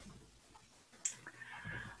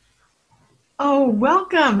Oh,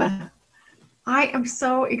 welcome. I am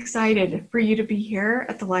so excited for you to be here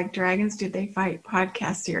at the Like Dragons Do They Fight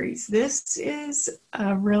podcast series. This is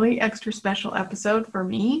a really extra special episode for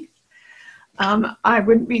me. I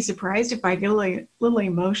wouldn't be surprised if I get a little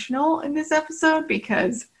emotional in this episode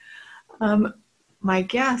because my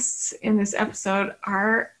guests in this episode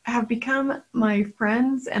have become my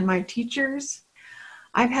friends and my teachers.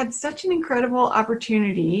 I've had such an incredible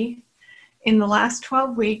opportunity in the last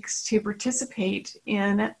 12 weeks to participate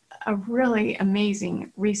in a really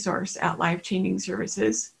amazing resource at Life Changing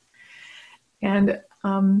Services. And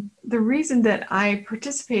the reason that I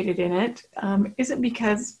participated in it isn't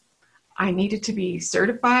because I needed to be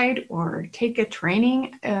certified or take a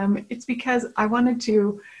training. It's because I wanted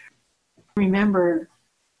to remember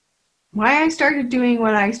why I started doing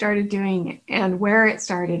what I started doing and where it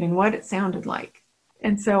started and what it sounded like.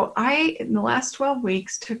 And so I, in the last 12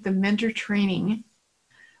 weeks, took the mentor training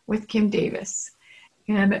with Kim Davis.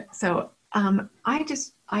 And so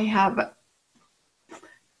I have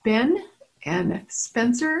Ben and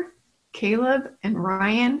Spencer, Caleb and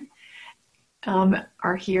Ryan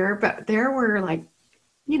are here, but there were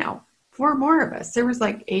 4 more of us. There was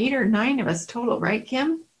 8 or 9 of us total, right,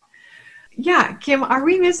 Kim? Yeah, Kim, are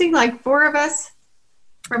we missing 4 of us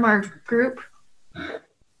from our group?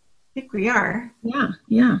 I think we are.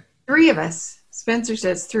 Yeah. 3 of us. Spencer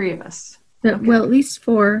says 3 of us. Okay. Well, at least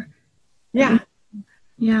 4. Yeah.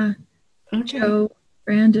 Yeah. Okay. Joe,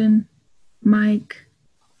 Brandon, Mike,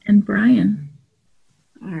 and Brian.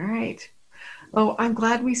 All right. Oh, I'm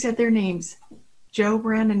glad we said their names. Joe,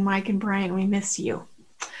 Brandon, Mike, and Brian, we miss you.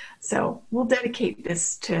 So we'll dedicate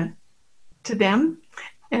this to them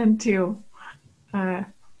and to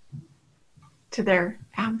their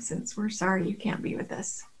absence. We're sorry you can't be with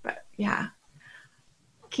us. But yeah.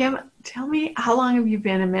 Kim, tell me, how long have you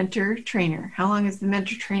been a mentor trainer? How long has the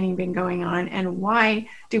mentor training been going on, and why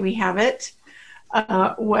do we have it?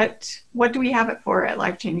 What do we have it for at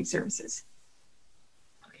Life Changing Services?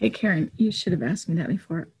 Okay, Karen, you should have asked me that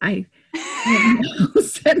before. I have no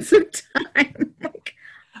sense of time.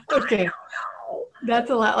 Okay, that's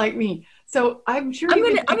a lot like me. So I'm sure I'm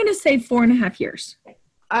gonna say 4.5 years.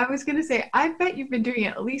 I was gonna say I bet you've been doing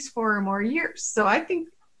it at least 4 or more years. So I think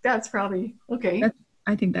that's probably okay.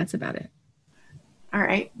 I think that's about it. All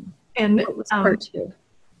right. And what was part 2?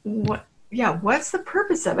 What's the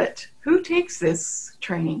purpose of it? Who takes this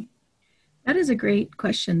training? That is a great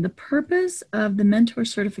question. The purpose of the mentor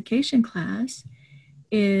certification class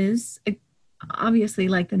is, obviously,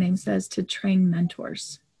 like the name says, to train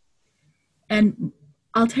mentors. And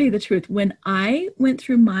I'll tell you the truth, when I went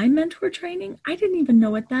through my mentor training, I didn't even know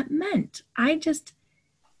what that meant. I just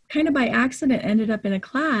kind of by accident ended up in a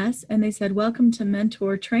class and they said, welcome to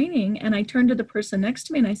mentor training. And I turned to the person next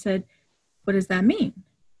to me and I said, what does that mean?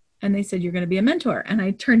 And they said, you're going to be a mentor. And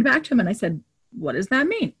I turned back to him and I said, what does that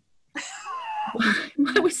mean?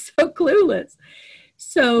 I was so clueless.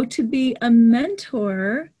 So to be a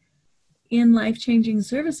mentor in Life Changing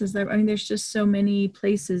Services, there's just so many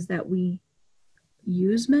places that we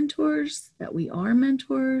use mentors, that we are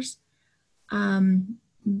mentors.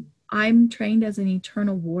 I'm trained as an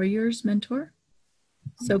Eternal Warriors mentor.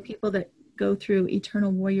 So people that go through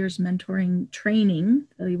Eternal Warriors mentoring training,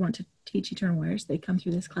 they want to teach Eternal Warriors, they come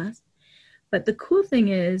through this class. But the cool thing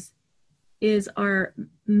is our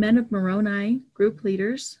Men of Moroni group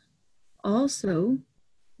leaders also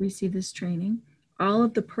receive this training. All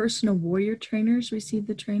of the personal warrior trainers receive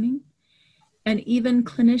the training. And even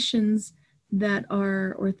clinicians that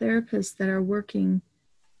are, or therapists that are working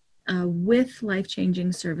with Life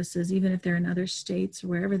Changing Services, even if they're in other states or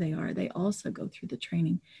wherever they are, they also go through the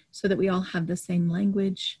training so that we all have the same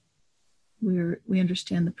language. We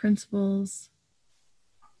understand the principles.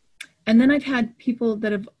 And then I've had people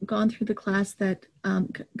that have gone through the class that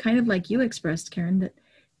kind of like you expressed, Karen, that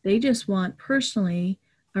they just want personally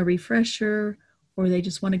a refresher, or they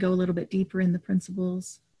just want to go a little bit deeper in the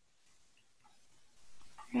principles.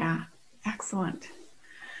 Yeah, excellent.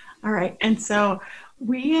 All right. And so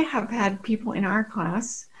we have had people in our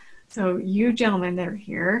class. So you gentlemen that are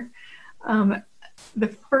here, the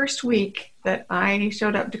first week that I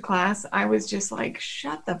showed up to class, I was just like,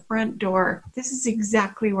 shut the front door. This is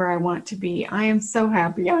exactly where I want to be. I am so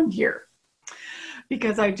happy I'm here.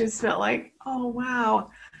 Because I just felt like, oh,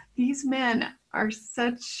 wow, these men are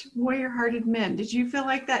such warrior-hearted men. Did you feel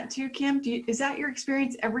like that too, Kim? Is that your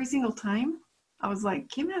experience every single time? I was like,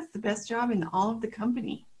 Kim has the best job in all of the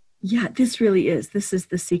company. Yeah, this really is. This is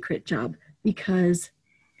the secret job, because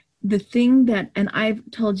the thing that, and I've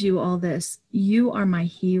told you all this, you are my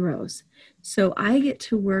heroes. So I get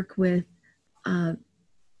to work with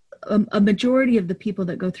a majority of the people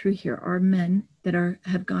that go through here are men that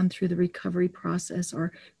have gone through the recovery process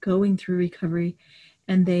or going through recovery,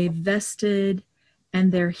 and they've vested,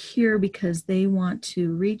 and they're here because they want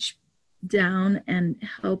to reach down and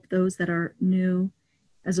help those that are new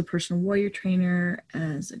as a personal warrior trainer,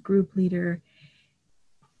 as a group leader.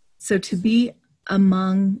 So to be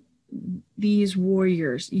among these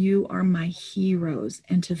warriors, you are my heroes,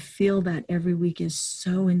 and to feel that every week is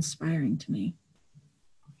so inspiring to me.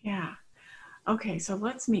 Yeah. Okay, so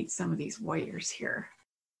let's meet some of these warriors here.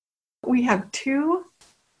 We have two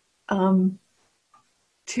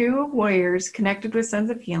warriors connected with Sons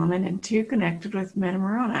of Helaman and two connected with Men of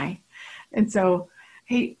Moroni. And so,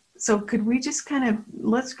 hey, so could we just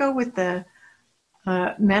let's go with the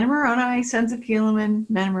Men of Moroni, Sons of Helaman,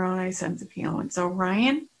 Men of Moroni, Sons of Helaman. So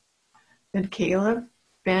Ryan, then Caleb,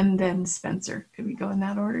 Ben, then Spencer. Could we go in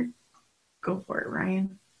that order? Go for it,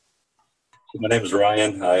 Ryan. My name is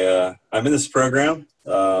Ryan. I'm in this program,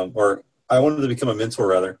 or I wanted to become a mentor,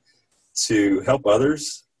 rather, to help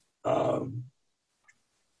others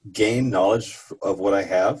gain knowledge of what I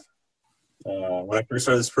have. When I first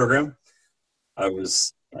started this program, I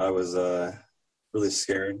was really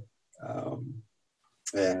scared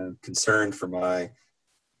and concerned for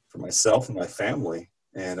myself and my family,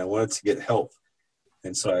 and I wanted to get help.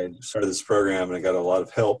 And so I started this program, and I got a lot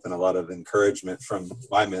of help and a lot of encouragement from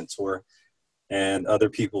my mentor and other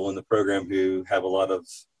people in the program who have a lot of,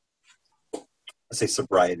 I say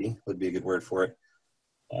sobriety would be a good word for it.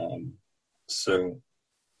 So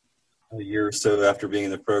a year or so after being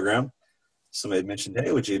in the program, somebody had mentioned,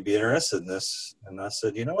 hey, would you be interested in this? And I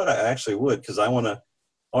said, you know what, I actually would, because I want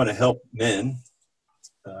to help men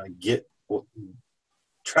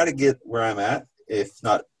try to get where I'm at, if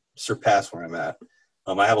not surpass where I'm at.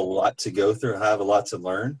 I have a lot to go through. I have a lot to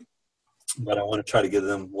learn, but I want to try to give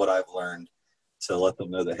them what I've learned, to let them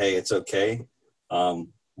know that, hey, it's okay.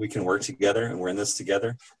 We can work together, and we're in this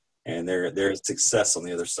together, and there's success on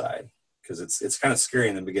the other side, because it's kind of scary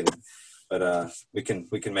in the beginning, but we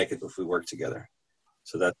can make it if we work together.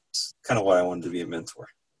 So that's kind of why I wanted to be a mentor.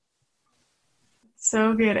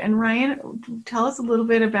 So good. And Ryan, tell us a little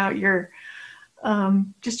bit about your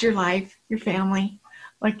just your life, your family.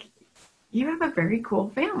 Like, you have a very cool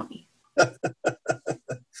family.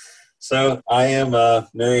 So I am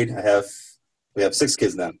married. We have 6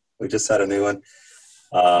 kids now. We just had a new one.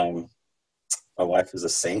 My wife is a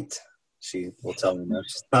saint. She will tell me no,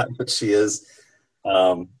 she's not, but she is.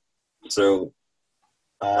 So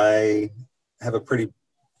I have I'm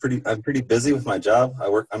pretty busy with my job.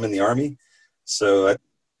 I'm in the Army, so I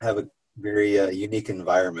have a very unique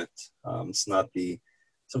environment. It's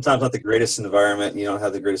sometimes not the greatest environment, and you don't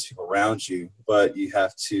have the greatest people around you, but you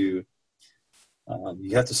have to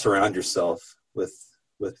surround yourself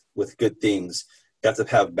with good things. You have to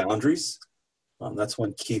have boundaries. That's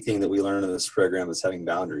one key thing that we learn in this program, is having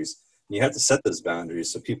boundaries. And you have to set those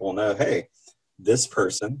boundaries so people know, hey, this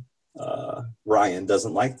person, Ryan,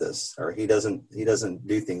 doesn't like this, or he doesn't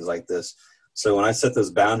do things like this. So when I set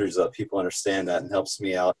those boundaries up, people understand that, and helps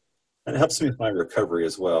me out, and it helps me with my recovery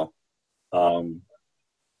as well.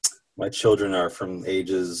 My children are from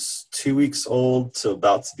ages 2 weeks old to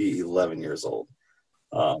about to be 11 years old.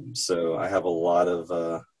 So I have a lot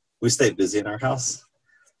of, we stay busy in our house.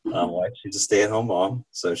 My wife, she's a stay-at-home mom,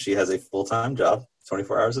 so she has a full-time job,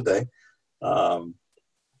 24 hours a day.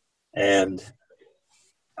 And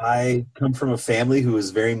I come from a family who is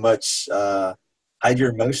very much hide your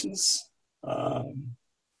emotions. My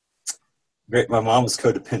mom was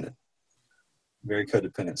codependent, very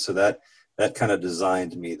codependent. So that kind of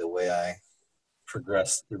designed me the way I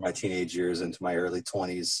progressed through my teenage years into my early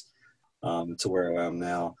 20s to where I am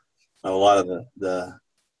now. And a lot of the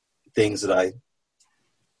things that I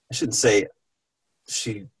shouldn't say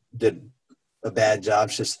she did a bad job.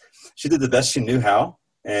 She did the best she knew how.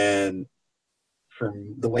 And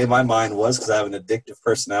from the way my mind was, because I have an addictive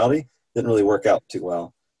personality, didn't really work out too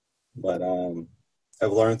well. But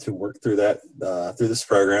I've learned to work through that through this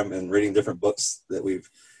program, and reading different books that we've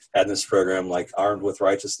had in this program, like Armed with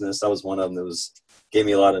Righteousness. That was one of them that gave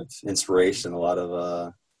me a lot of inspiration, a lot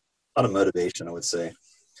of motivation, I would say.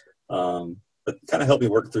 But kind of helped me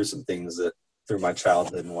work through some things through my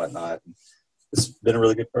childhood and whatnot. It's been a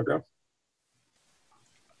really good program.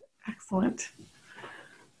 Excellent.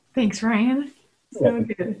 Thanks, Ryan. So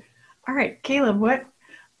good. All right, Caleb, what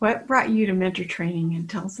brought you to mentor training, and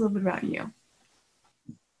tell us a little bit about you.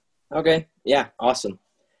 Okay. Yeah. Awesome.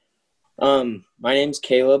 My name's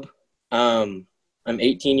Caleb. I'm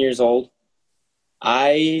 18 years old.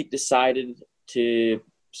 I decided to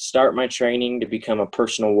start my training to become a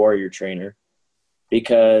personal warrior trainer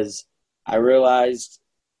because I realized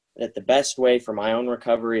that the best way for my own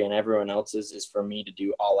recovery and everyone else's is for me to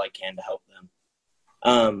do all I can to help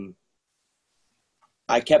them.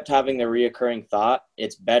 I kept having the reoccurring thought,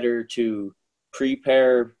 it's better to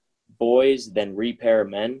prepare boys than repair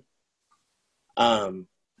men. And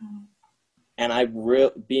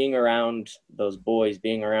being around those boys,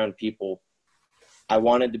 being around people, I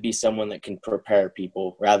wanted to be someone that can prepare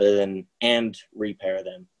people rather than and repair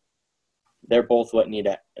them. They're both what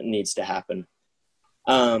needs to happen.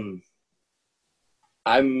 I'm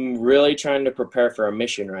really trying to prepare for a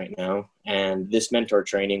mission right now, and this mentor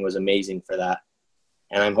training was amazing for that.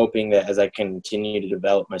 And I'm hoping that as I continue to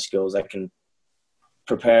develop my skills, I can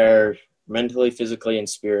prepare mentally, physically, and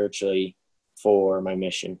spiritually for my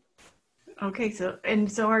mission. Okay, so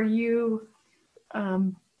are you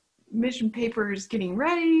mission papers getting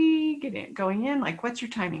ready, going in? Like, what's your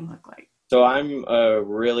timing look like? So I'm a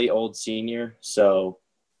really old senior, so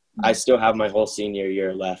I still have my whole senior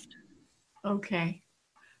year left. Okay.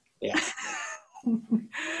 Yeah.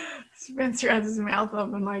 Spencer has his mouth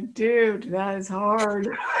open like, dude, that is hard.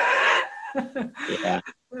 Yeah.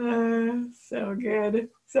 So good.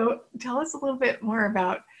 So tell us a little bit more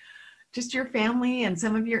about just your family and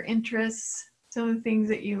some of your interests, some of the things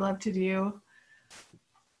that you love to do.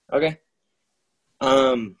 Okay.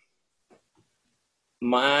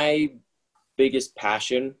 My biggest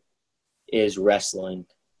passion is wrestling.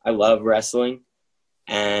 I love wrestling,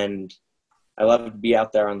 and I love to be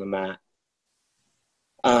out there on the mat.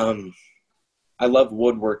 I love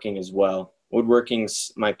woodworking as well.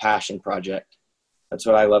 Woodworking's my passion project. That's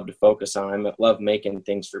what I love to focus on. I love making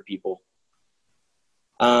things for people.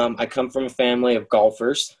 I come from a family of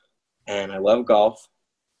golfers, and I love golf.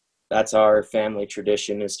 That's our family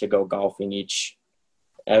tradition, is to go golfing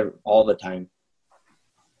all the time.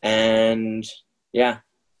 And yeah,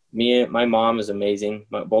 my mom is amazing.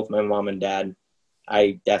 Both my mom and dad.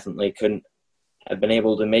 I definitely couldn't have been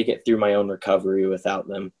able to make it through my own recovery without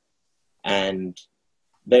them. And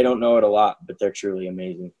they don't know it a lot, but they're truly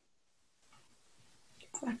amazing.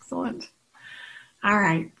 Excellent. All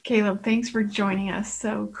right, Caleb, thanks for joining us.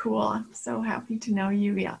 So cool. I'm so happy to know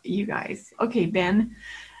you guys. Okay, Ben,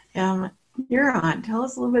 you're on. Tell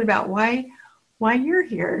us a little bit about why you're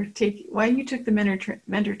here, why you took the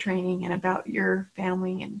mentor training, and about your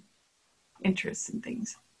family and interests and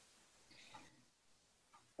things.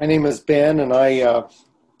 My name is Ben, and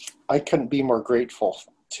I couldn't be more grateful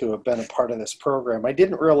to have been a part of this program. I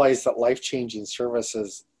didn't realize that Life Changing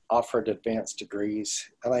Services offered advanced degrees,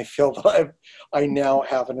 and I feel that I now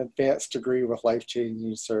have an advanced degree with Life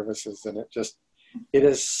Changing Services, and it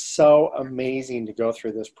is so amazing to go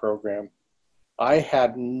through this program. I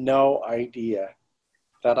had no idea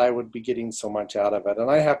that I would be getting so much out of it, and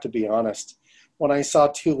I have to be honest, when I saw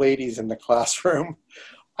two ladies in the classroom,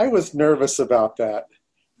 I was nervous about that,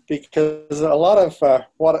 because a lot of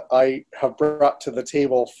what I have brought to the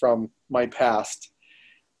table from my past,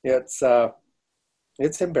 it's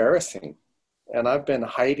embarrassing, and I've been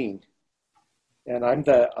hiding, and I'm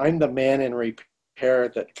the man in repair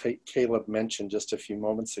that Caleb mentioned just a few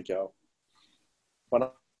moments ago. When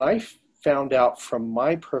I found out from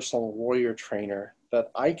my personal warrior trainer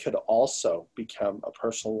that I could also become a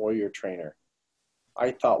personal warrior trainer,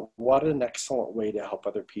 I thought, what an excellent way to help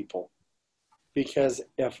other people. Because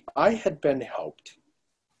if I had been helped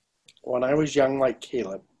when I was young like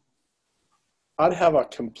Caleb, I'd have a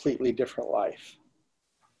completely different life.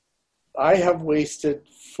 I have wasted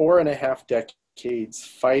 4.5 decades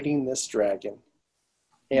fighting this dragon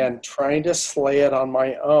and trying to slay it on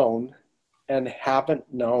my own, and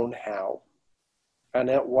haven't known how. And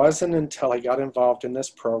it wasn't until I got involved in this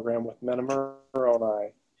program with Mena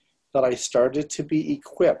Moroni that I started to be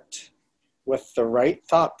equipped with the right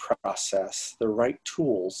thought process, the right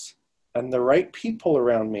tools, and the right people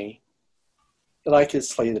around me, that I could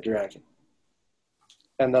slay the dragon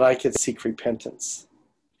and that I could seek repentance.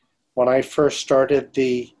 When I first started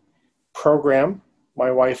the program,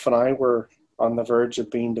 my wife and I were on the verge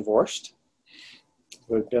of being divorced.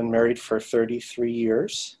 We've been married for 33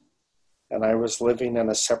 years, and I was living in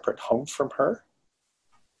a separate home from her.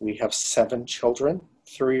 We have 7 children.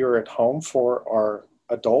 3 are at home, 4 are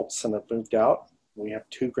adults and have moved out. We have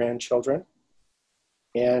 2 grandchildren.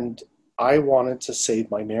 And I wanted to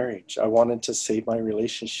save my marriage. I wanted to save my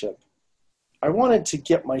relationship. I wanted to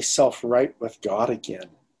get myself right with God again.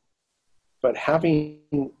 But having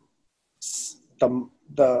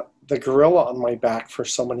the gorilla on my back for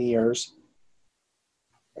so many years,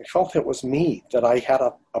 I felt it was me, that I had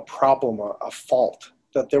a problem, a fault,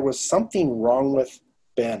 that there was something wrong with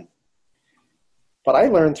Ben. But I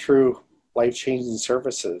learned through Life Changing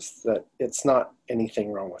Services that it's not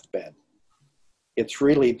anything wrong with Ben. it's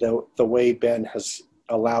really the way Ben has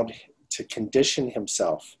allowed to condition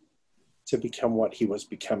himself to become what he was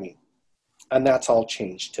becoming. And that's all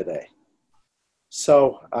changed today.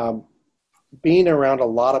 So being around a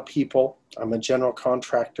lot of people, I'm a general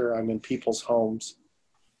contractor, I'm in people's homes,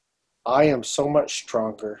 I am so much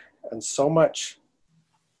stronger and so much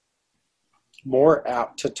more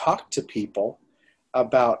apt to talk to people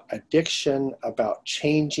about addiction, about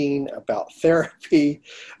changing, about therapy,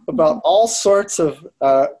 about all sorts of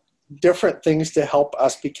different things to help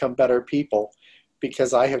us become better people,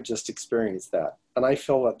 because I have just experienced that. And I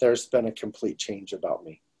feel that there's been a complete change about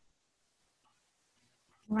me.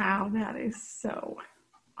 Wow, that is so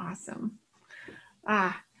awesome.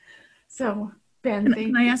 So Ben,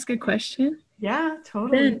 Can I ask a question? Yeah,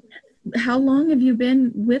 totally. Ben, how long have you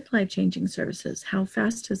been with Life Changing Services? How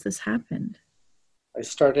fast has this happened? I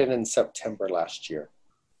started in September last year.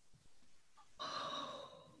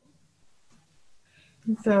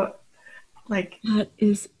 So, that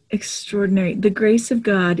is extraordinary. The grace of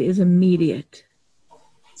God is immediate.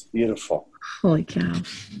 It's beautiful. Holy cow.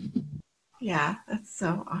 Yeah, that's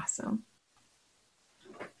so awesome.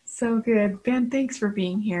 So good. Ben, thanks for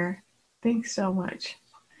being here. Thanks so much.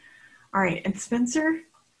 All right, and Spencer?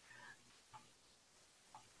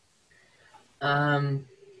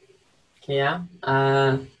 Yeah.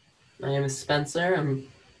 My name is Spencer. I'm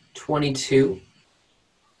 22.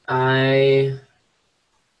 I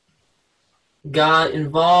got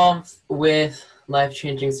involved with Life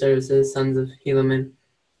Changing Services, Sons of Helaman,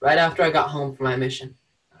 right after I got home from my mission.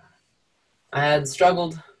 I had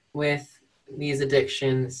struggled with these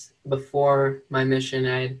addictions before my mission.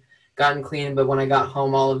 I had gotten clean, but when I got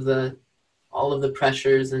home, all of the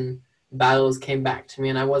pressures and battles came back to me,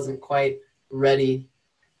 and I wasn't quite ready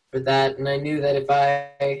for that. And I knew that if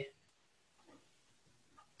I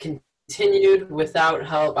continued without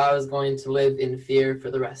help, I was going to live in fear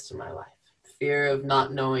for the rest of my life. Fear of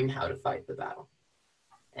not knowing how to fight the battle.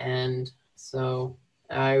 And so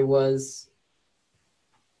I was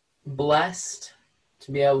blessed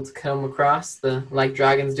to be able to come across the Like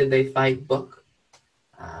Dragons Did They Fight book,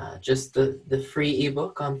 just the free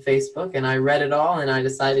ebook on Facebook, and I read it all, and I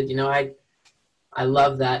decided, I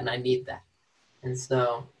love that and I need that. And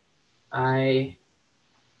so I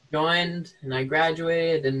joined and I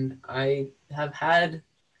graduated, and I have had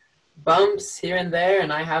bumps here and there,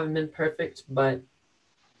 and I haven't been perfect, but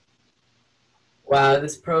wow,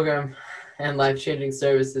 this program and Life Changing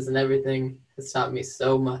Services and everything has taught me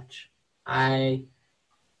so much. I've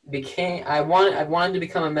wanted to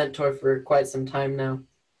become a mentor for quite some time now.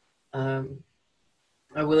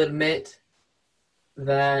 I will admit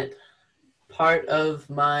that part of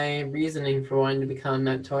my reasoning for wanting to become a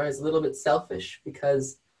mentor is a little bit selfish,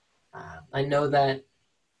 because I know that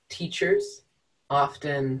teachers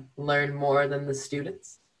often learn more than the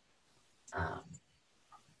students.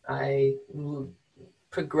 I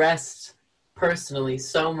progressed personally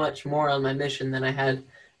so much more on my mission than I had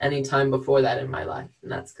any time before that in my life.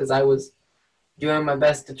 And that's because I was doing my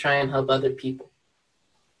best to try and help other people.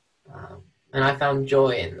 And I found joy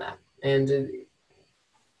in that. And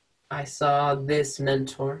I saw this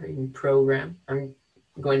mentoring program. I'm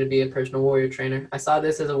going to be a personal warrior trainer. I saw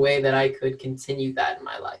this as a way that I could continue that in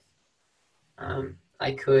my life.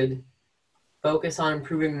 I could focus on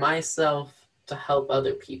improving myself to help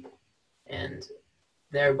other people, and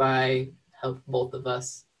thereby help both of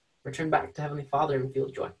us return back to Heavenly Father and feel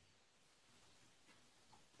joy.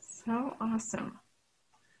 So awesome.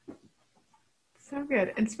 So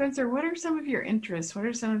good. And Spencer, what are some of your interests? What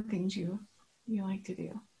are some of the things you like to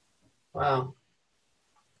do? Wow.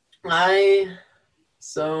 I'm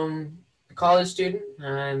a college student.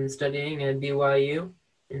 I'm studying at BYU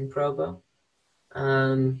in Provo.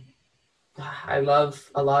 I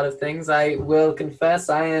love a lot of things. I will confess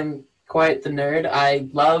I am quite the nerd. I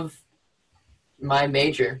love my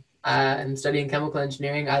major. I'm studying chemical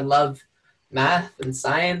engineering. I love math and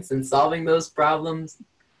science and solving those problems.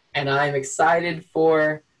 And I'm excited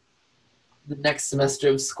for the next semester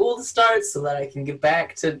of school to start so that I can get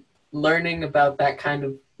back to learning about that kind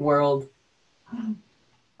of world.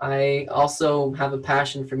 I also have a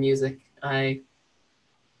passion for music. I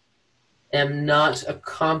am not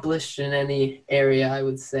accomplished in any area, I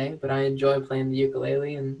would say, but I enjoy playing the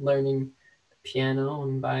ukulele and learning piano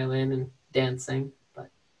and violin and dancing. But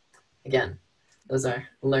again, those are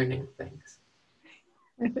learning things.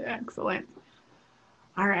 Excellent.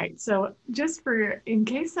 All right. So just in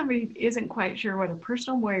case somebody isn't quite sure what a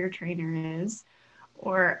personal warrior trainer is,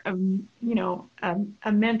 or a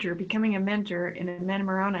mentor, becoming a mentor in a Men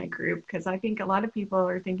Moroni group, because I think a lot of people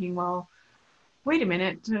are thinking, well, Wait a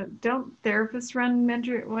minute. Don't therapists run men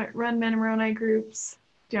and Moroni groups?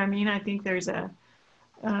 Do you know what I mean? I think there's a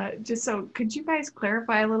just so. Could you guys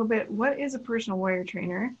clarify a little bit? What is a personal warrior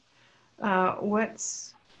trainer?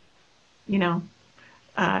 What's you know?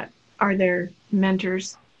 Are there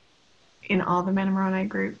mentors in all the men and Moroni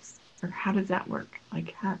groups, or how does that work?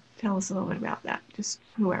 Like, tell us a little bit about that. Just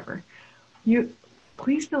whoever you.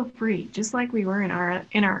 Please feel free, just like we were in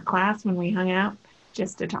our class when we hung out,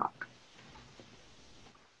 just to talk.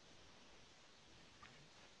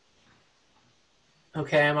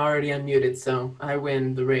 Okay, I'm already unmuted, so I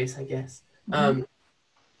win the race, I guess.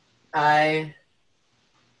 I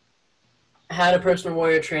had a personal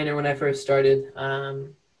warrior trainer when I first started,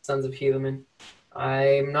 Sons of Helaman.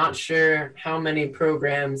 I'm not sure how many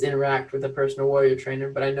programs interact with a personal warrior trainer,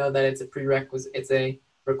 but I know that it's a prerequisite, it's a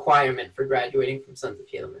requirement for graduating from Sons of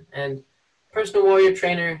Helaman. And personal warrior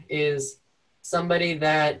trainer is somebody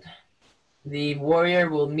that the warrior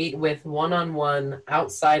will meet with one-on-one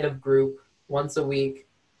outside of group once a week,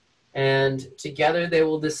 and together they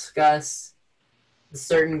will discuss the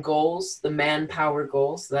certain goals, the manpower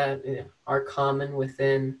goals that are common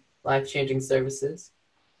within life-changing services,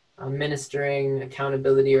 ministering,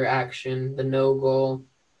 accountability or action, the no goal,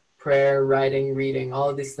 prayer, writing, reading, all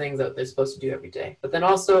of these things that they're supposed to do every day. But then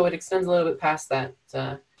also it extends a little bit past that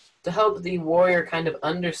to help the warrior kind of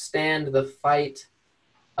understand the fight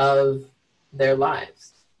of their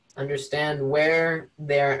lives, understand where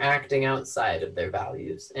they're acting outside of their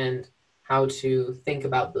values and how to think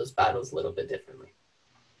about those battles a little bit differently.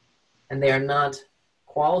 And they are not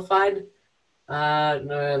qualified.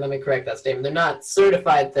 No, let me correct that statement. They're not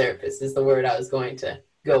certified therapists is the word I was going to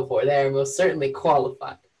go for. They are most certainly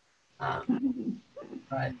qualified.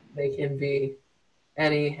 But they can be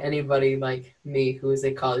anybody like me who is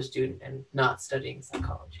a college student and not studying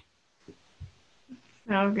psychology.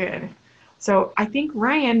 Oh, good. So I think,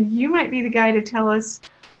 Ryan, you might be the guy to tell us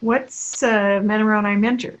what's Men and Moroni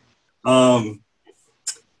Mentor.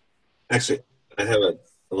 Actually, I have a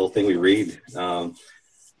little thing we read.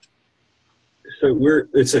 So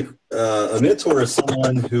it's a mentor is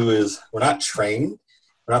someone who we're not trained,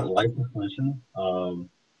 we're not licensed clinician,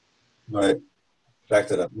 but back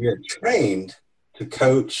that up. We are trained to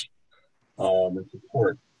coach and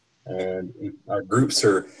support, and our groups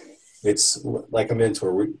it's like a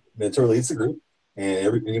mentor. Mentor leads the group,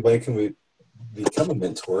 and anybody can become a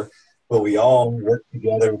mentor, but we all work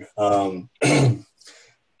together to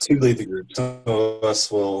lead the group. Some of us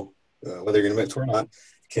will, whether you're going to mentor or not,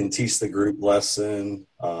 can teach the group lesson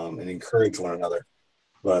and encourage one another.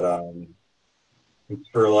 But it's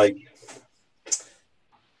for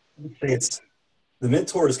the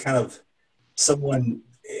mentor is kind of someone.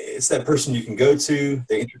 It's that person you can go to.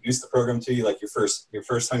 They introduce the program to you, like your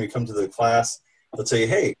first time you come to the class. They'll tell you,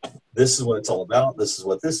 hey, this is what it's all about. This is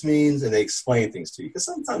what this means. And they explain things to you. Because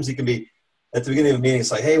sometimes you can be, at the beginning of a meeting,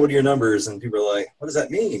 it's like, hey, what are your numbers? And people are like, what does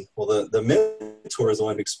that mean? Well, the mentor is the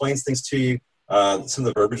one who explains things to you. Some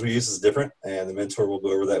of the verbiage we use is different. And the mentor will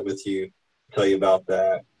go over that with you, tell you about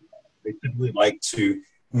that. They typically like to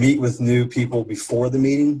meet with new people before the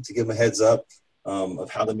meeting to give them a heads up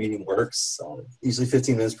of how the meeting works. Usually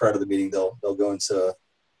 15 minutes prior to the meeting, they'll go into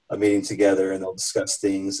a meeting together and they'll discuss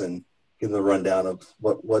things and give them a rundown of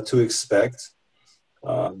what to expect.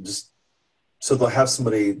 Just so they'll have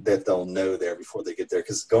somebody that they'll know there before they get there.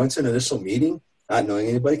 Because going to an initial meeting, not knowing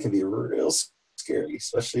anybody can be real scary,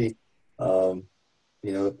 especially, dealing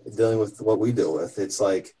with what we deal with. It's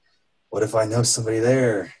like, what if I know somebody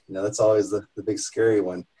there? That's always the big scary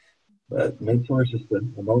one. But mentor is just a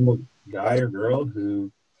normal guy or girl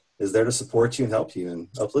who is there to support you and help you and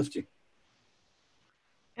uplift you.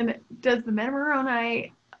 And does the Men and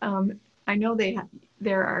Moroni, I know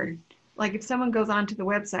there are, like if someone goes onto the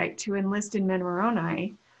website to enlist in Men and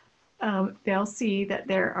Moroni, they'll see that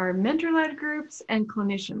there are mentor-led groups and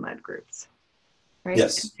clinician-led groups, right?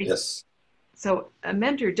 Yes. So a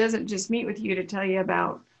mentor doesn't just meet with you to tell you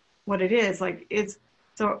about what it is.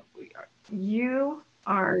 So you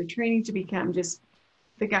are training to become just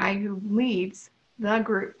the guy who leads the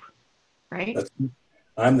group, right?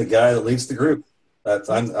 I'm the guy that leads the group.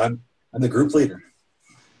 I'm the group leader.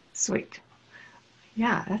 Sweet.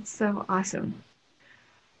 Yeah, that's so awesome.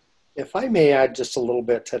 If I may add just a little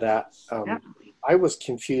bit to that, Yep. I was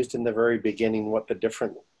confused in the very beginning what the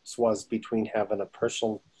difference was between having a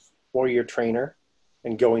personal warrior trainer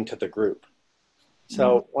and going to the group.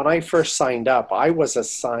 So when I first signed up, I was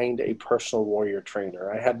assigned a personal warrior trainer.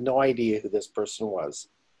 I had no idea who this person was.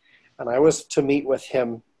 And I was to meet with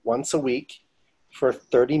him once a week for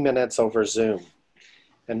 30 minutes over Zoom.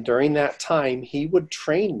 And during that time, he would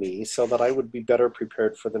train me so that I would be better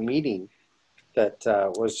prepared for the meeting. that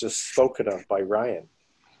was just spoken of by Ryan.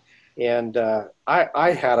 And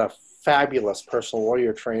I had a fabulous personal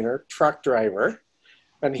warrior trainer, truck driver,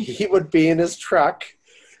 and he would be in his truck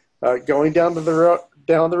going down the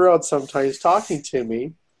road sometimes talking to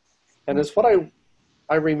me. And it's what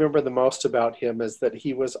I remember the most about him is that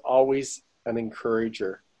he was always an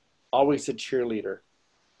encourager, always a cheerleader.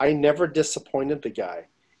 I never disappointed the guy,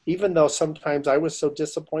 even though sometimes I was so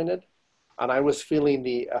disappointed and I was feeling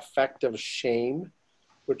the effect of shame,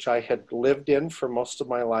 which I had lived in for most of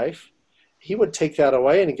my life. He would take that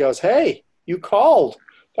away and he goes, "Hey, you called.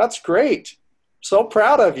 That's great. So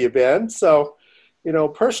proud of you, Ben." So,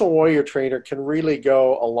 personal warrior trainer can really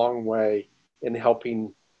go a long way in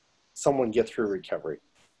helping someone get through recovery.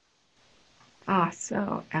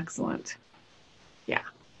 So excellent. Yeah.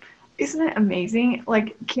 Isn't it amazing?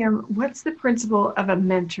 Like, Kim, what's the principle of a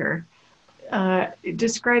mentor?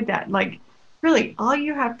 Describe that. Like, really, all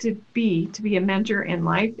you have to be a mentor in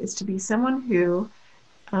life is to be someone who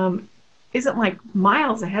isn't like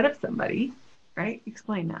miles ahead of somebody, right?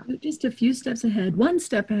 Explain that. Just a few steps ahead, one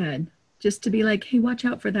step ahead, just to be like, hey, watch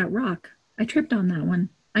out for that rock. I tripped on that one.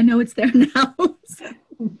 I know it's there now.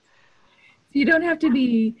 You don't have to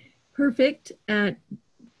be perfect at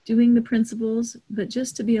doing the principles, but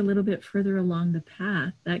just to be a little bit further along the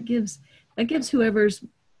path. That gives whoever's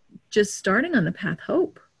just starting on the path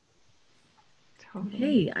hope. Totally.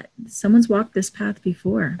 Hey, someone's walked this path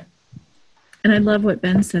before. And I love what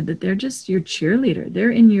Ben said, that they're just your cheerleader.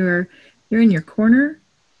 They're in your corner.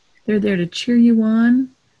 They're there to cheer you on,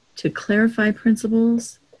 to clarify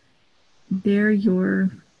principles. They're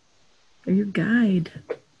your guide.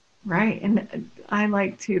 Right. And I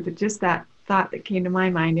like to, just that thought that came to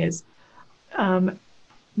my mind is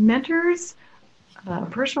mentors,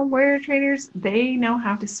 personal warrior trainers, they know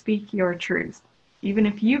how to speak your truth. Even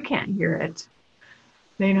if you can't hear it,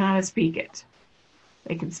 they know how to speak it.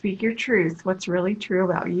 They can speak your truth, what's really true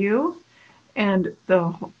about you, and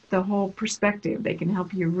the whole perspective. They can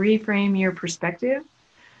help you reframe your perspective.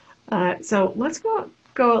 So let's go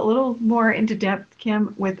a little more into depth,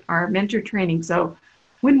 Kim, with our mentor training. So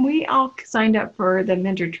when we all signed up for the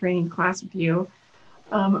mentor training class with you,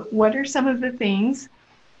 what are some of the things,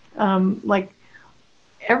 like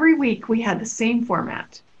every week we had the same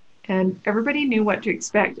format and everybody knew what to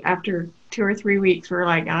expect after 2 or 3 weeks. We're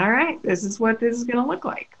like, all right, this is what this is going to look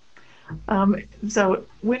like. So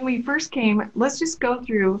when we first came, let's just go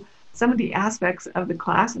through some of the aspects of the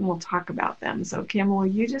class and we'll talk about them. So Kim, will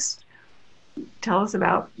you just tell us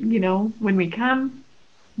about, when we come,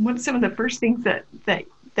 what's some of the first things that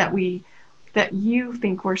you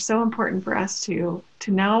think were so important for us to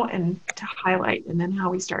know and to highlight, and then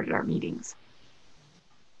how we started our meetings?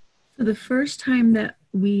 So the first time that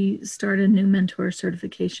we start a new mentor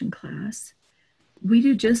certification class, we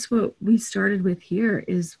do just what we started with here,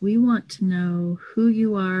 is we want to know who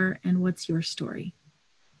you are and what's your story.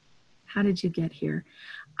 How did you get here?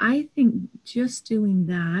 I think just doing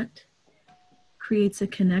that creates a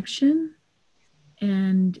connection,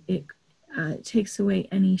 and it takes away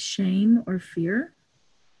any shame or fear.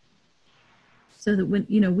 So that when,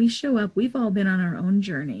 we show up, we've all been on our own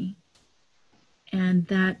journey. And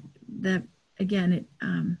that again,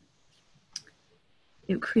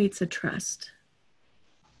 it creates a trust,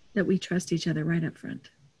 that we trust each other right up front.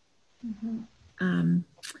 Mm-hmm.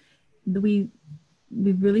 We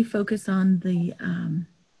really focus on the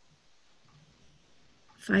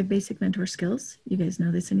 5 basic mentor skills. You guys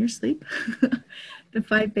know this in your sleep. The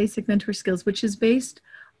 5 basic mentor skills, which is based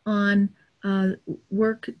on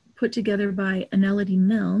work put together by Anelity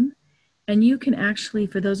Milne. And you can actually,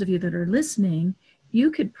 for those of you that are listening,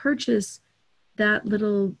 you could purchase that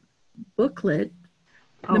little booklet,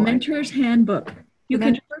 the Mentor's Handbook. You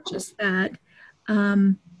can purchase that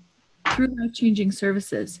through Life Changing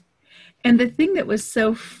Services. And the thing that was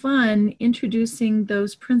so fun introducing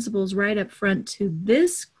those principles right up front to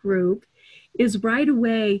this group is right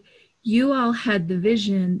away, you all had the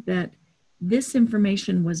vision that this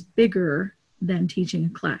information was bigger than teaching a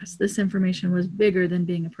class. This information was bigger than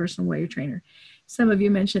being a personal warrior trainer. Some of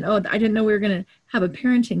you mentioned, I didn't know we were going to have a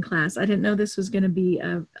parenting class. I didn't know this was going to be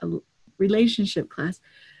a relationship class.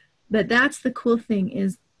 But that's the cool thing,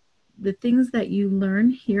 is the things that you learn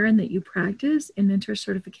here and that you practice in mentor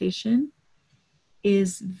certification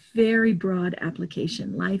is very broad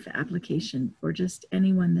application, life application for just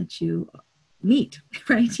anyone that you meet,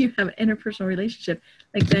 right? You have an interpersonal relationship.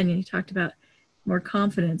 Like Ben, you talked about more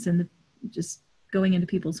confidence and just going into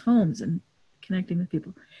people's homes and connecting with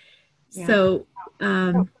people. Yeah. So,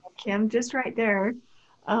 Kim, just right there,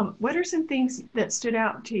 what are some things that stood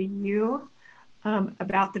out to you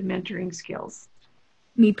about the mentoring skills?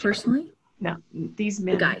 Me personally? No, these The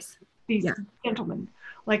men, guys. these Yeah. gentlemen.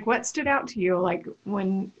 Like, what stood out to you? Like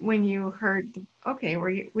when you heard, okay,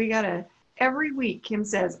 we gotta every week. Kim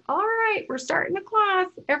says, "All right, we're starting a class.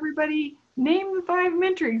 Everybody, name the 5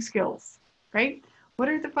 mentoring skills." Right? What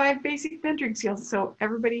are the 5 basic mentoring skills? So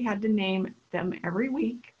everybody had to name them every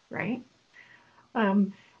week, right?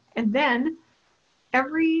 And then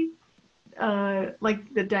every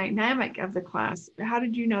like the dynamic of the class, how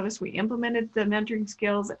did you notice we implemented the mentoring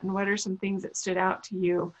skills, and what are some things that stood out to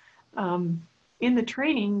you in the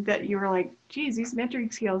training that you were like, geez, these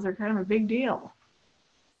mentoring skills are kind of a big deal?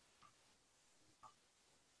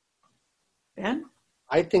 Ben?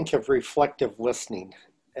 I think of reflective listening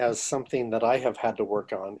as something that I have had to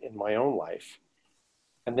work on in my own life.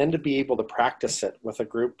 And then to be able to practice it with a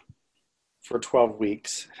group for 12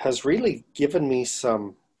 weeks has really given me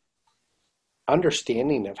some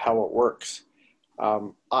understanding of how it works.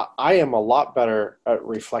 I am a lot better at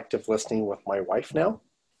reflective listening with my wife now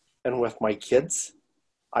and with my kids.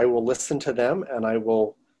 I will listen to them and I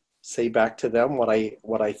will say back to them what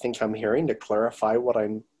I think I'm hearing to clarify what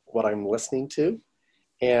I'm listening to.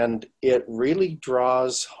 And it really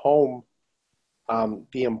draws home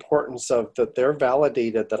the importance of that they're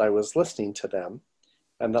validated that I was listening to them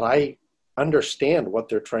and that I understand what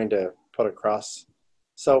they're trying to put across.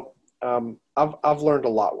 So I've learned a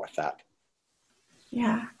lot with that.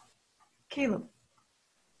 Yeah. Caleb?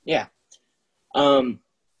 Yeah.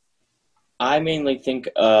 I mainly think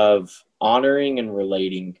of honoring and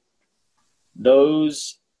relating.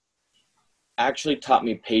 Those actually taught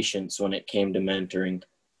me patience when it came to mentoring.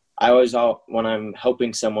 When I'm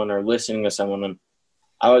helping someone or listening to someone,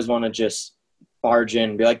 I always want to just barge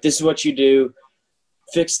in and be like, this is what you do,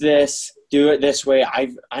 fix this, do it this way.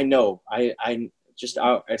 I know,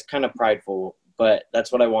 it's kind of prideful, but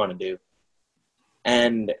that's what I want to do.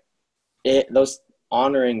 And those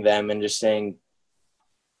honoring them and just saying,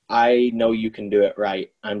 I know you can do it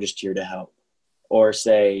right. I'm just here to help. Or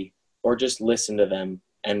just listen to them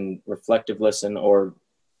and reflective listen or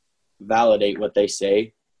validate what they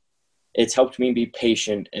say. It's helped me be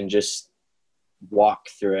patient and just walk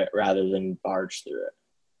through it rather than barge through it,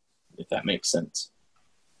 if that makes sense.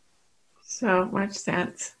 So much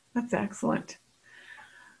sense. That's excellent.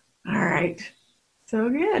 All right. So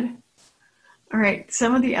good. All right.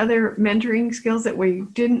 Some of the other mentoring skills that we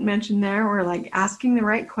didn't mention there were like asking the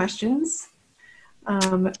right questions,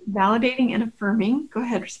 validating and affirming. Go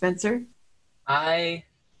ahead, Spencer. I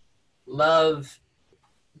love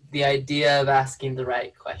the idea of asking the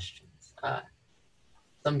right questions.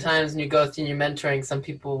 Sometimes when you go through your mentoring, some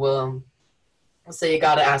people will say you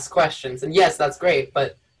got to ask questions. And yes, that's great,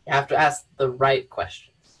 but you have to ask the right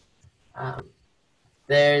questions.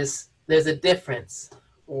 There's a difference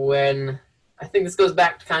when, I think this goes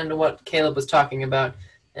back to kind of what Caleb was talking about.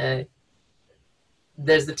 There's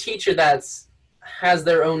the teacher has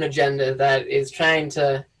their own agenda that is trying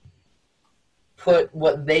to put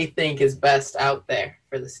what they think is best out there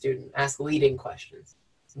for the student, ask leading questions.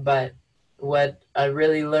 But what I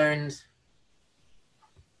really learned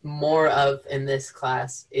more of in this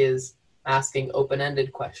class is asking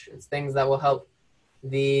open-ended questions, things that will help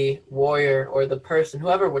the warrior or the person,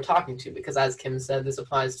 whoever we're talking to, because as Kim said, this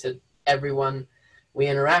applies to everyone we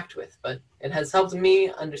interact with. But it has helped me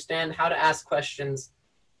understand how to ask questions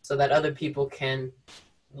so that other people can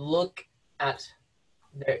look at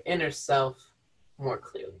their inner self more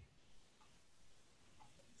clearly.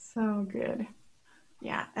 So good.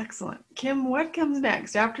 Yeah, excellent. Kim, what comes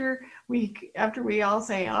next after we all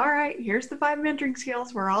say, all right, here's the 5 mentoring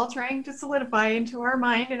skills we're all trying to solidify into our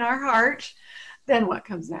mind and our heart? Then what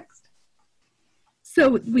comes next?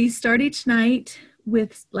 So we start each night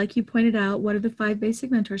with, like you pointed out, what are the 5 basic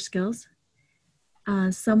mentor skills?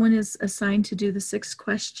 Someone is assigned to do the 6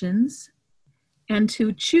 questions and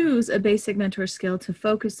to choose a basic mentor skill to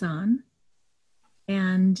focus on.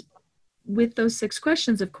 And with those 6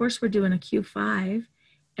 questions, of course, we're doing a Q5.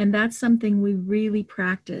 And that's something we really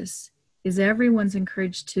practice, is everyone's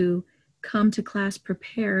encouraged to come to class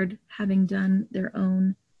prepared, having done their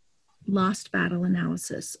own lost battle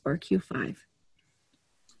analysis, or Q5.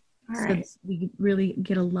 All right. So we really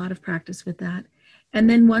get a lot of practice with that. And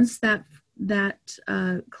then once that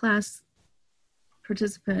class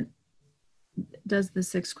participant does the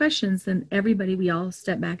 6 questions, then we all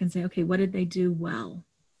step back and say, okay, what did they do well?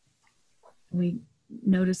 We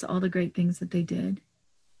notice all the great things that they did.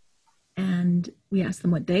 And we ask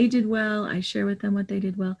them what they did well. I share with them what they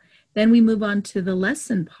did well. Then we move on to the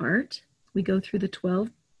lesson part. We go through the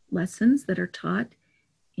 12 lessons that are taught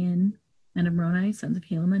in Men of Moroni, Sons of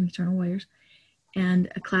Helaman, Eternal Warriors.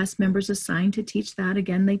 And a class member is assigned to teach that.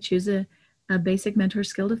 Again, they choose a a basic mentor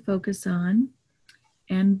skill to focus on,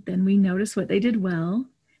 and then we notice what they did well,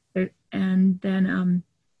 and then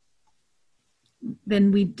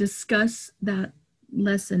we discuss that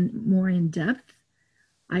lesson more in depth.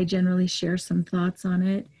 I generally share some thoughts on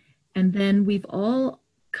it, and then we've all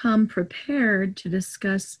come prepared to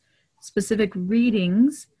discuss specific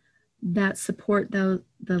readings that support the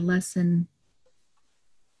lesson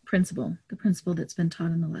principle, the principle that's been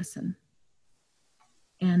taught in the lesson.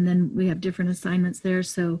 And then we have different assignments there.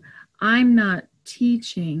 So I'm not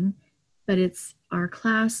teaching, but it's our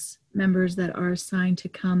class members that are assigned to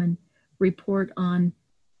come and report on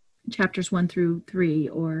chapters 1 through 3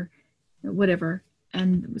 or whatever.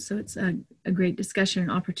 And so it's a great discussion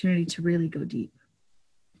and opportunity to really go deep.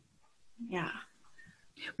 Yeah.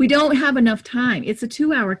 We don't have enough time. It's a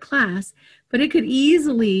 2-hour class, but it could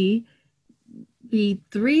easily be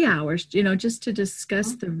 3 hours, just to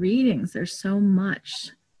discuss the readings. There's so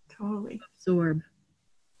much Totally. to absorb.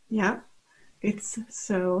 Yeah, it's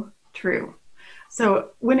so true.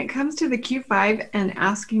 So when it comes to the Q5 and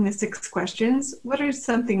asking the 6 questions, what are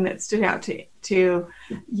something that stood out to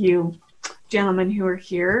you gentlemen who are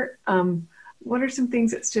here? What are some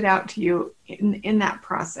things that stood out to you in that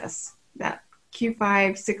process, that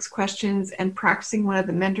Q5, 6 questions, and practicing one of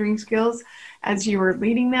the mentoring skills as you were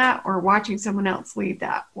leading that or watching someone else lead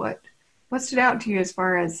that? What stood out to you as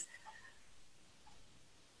far as,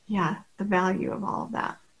 the value of all of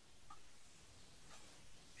that?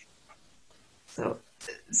 So,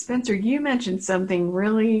 Spencer, you mentioned something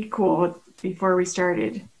really cool before we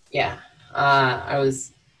started. Yeah, I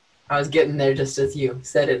was getting there just as you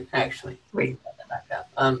said it, actually. Wait.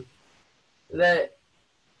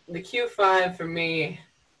 The Q5 for me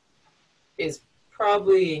is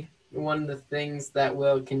probably one of the things that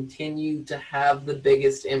will continue to have the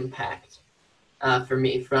biggest impact for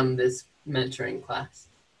me from this mentoring class.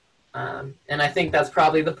 And I think that's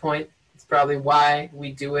probably the point. It's probably why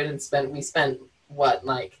we do it, and we spent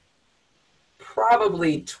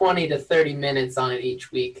probably 20 to 30 minutes on it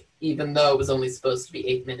each week, even though it was only supposed to be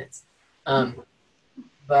 8 minutes.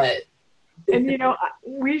 But And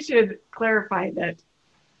we should clarify that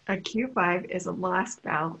a Q5 is a lost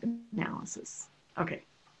battle analysis. Okay.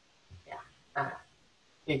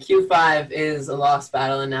 Q5 is a lost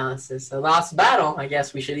battle analysis. A lost battle, I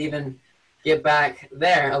guess we should even get back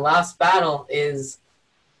there. A lost battle is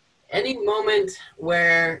any moment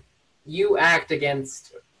where you act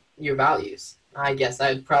against your values. I guess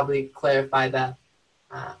I would probably clarify that,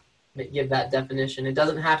 give that definition. It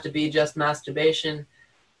doesn't have to be just masturbation.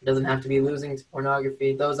 It doesn't have to be losing to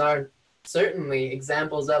pornography. Those are certainly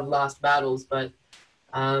examples of lost battles, but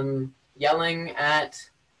yelling at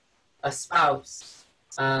a spouse,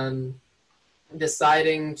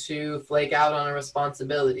 deciding to flake out on a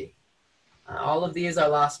responsibility. All of these are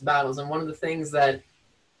lost battles. And one of the things that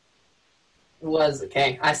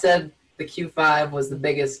I said the Q5 was the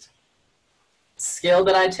biggest skill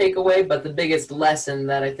that I take away, but the biggest lesson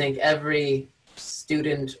that I think every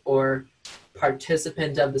student or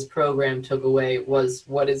participant of this program took away was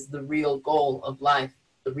what is the real goal of life,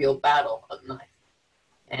 the real battle of life.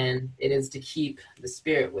 And it is to keep the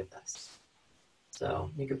Spirit with us.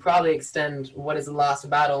 So you could probably extend what is a lost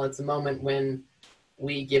battle. It's a moment when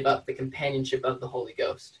we give up the companionship of the Holy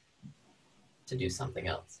Ghost to do something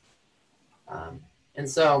else. And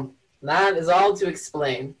so that is all to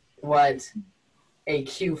explain what a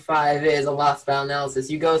Q5 is, a lost battle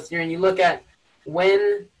analysis. You go through and you look at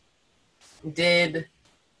what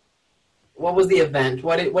was the event?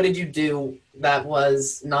 What did you do that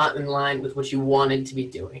was not in line with what you wanted to be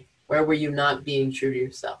doing? Where were you not being true to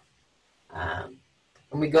yourself? And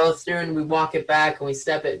we go through and we walk it back and we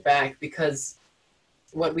step it back, because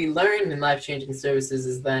what we learn in life-changing services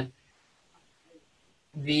is that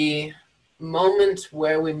the moment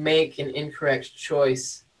where we make an incorrect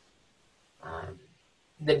choice,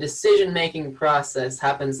 the decision-making process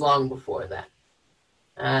happens long before that.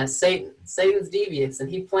 Satan's devious, and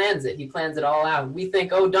he plans it. He plans it all out. We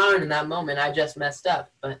think, oh, darn, in that moment, I just messed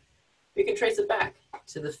up. But we can trace it back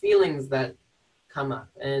to the feelings that come up.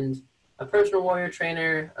 And a personal warrior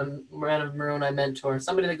trainer, a man of Maroon I mentor,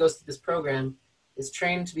 somebody that goes through this program is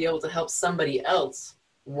trained to be able to help somebody else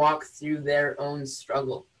walk through their own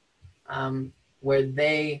struggle, where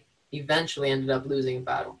they eventually ended up losing a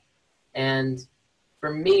battle. And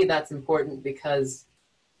for me, that's important because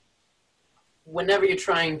whenever you're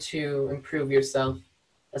trying to improve yourself,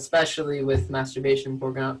 especially with masturbation,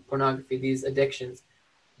 pornography, these addictions,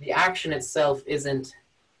 the action itself isn't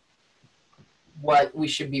what we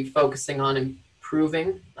should be focusing on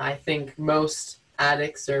improving. I think most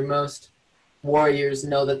addicts or most warriors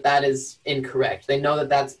know that that is incorrect. They know that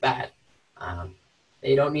that's bad.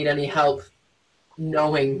 They don't need any help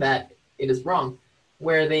knowing that it is wrong.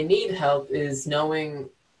 Where they need help is knowing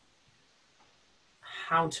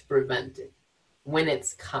how to prevent it when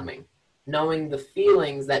it's coming, knowing the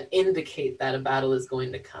feelings that indicate that a battle is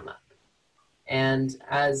going to come up. And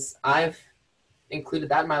as I've included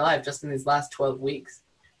that in my life just in these last 12 weeks,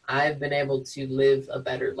 I've been able to live a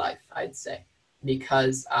better life, I'd say,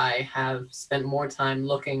 because I have spent more time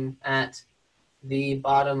looking at the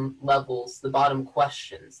bottom levels, the bottom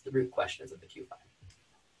questions, the root questions of the Q5.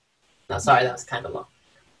 No, sorry, that was kind of long.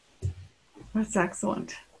 That's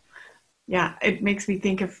excellent. Yeah, it makes me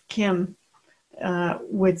think of Kim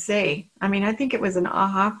would say. I mean, I think it was an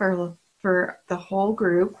aha for the whole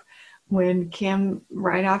group when Kim,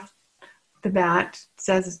 right off the bat,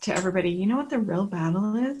 says to everybody, you know what the real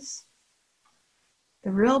battle is?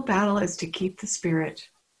 The real battle is to keep the spirit.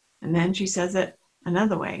 And then she says it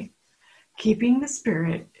another way. Keeping the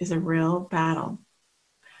spirit is a real battle.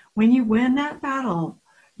 When you win that battle,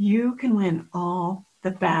 you can win all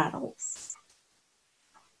the battles.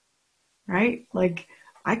 Right? Like,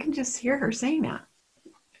 I can just hear her saying that.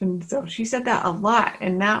 And so she said that a lot.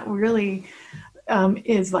 And that really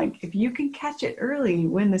is like, if you can catch it early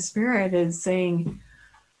when the spirit is saying,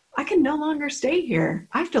 I can no longer stay here.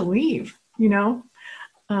 I have to leave, you know?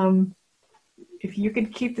 If you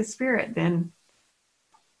could keep the spirit, then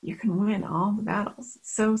you can win all the battles.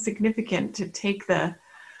 It's so significant to take the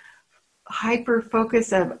hyper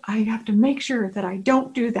focus of, I have to make sure that I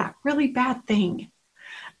don't do that really bad thing,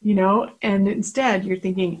 you know, and instead you're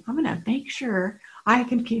thinking, I'm going to make sure I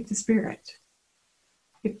can keep the spirit.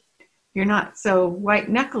 You're not so white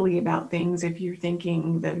knuckly about things if you're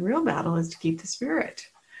thinking the real battle is to keep the spirit.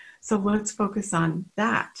 So let's focus on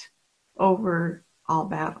that over all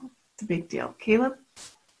battle. It's a big deal. Caleb,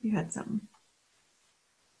 you had something.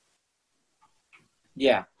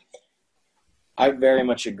 Yeah, I very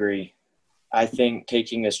much agree. I think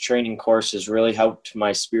taking this training course has really helped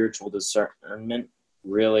my spiritual discernment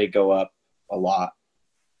really go up a lot.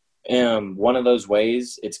 One of those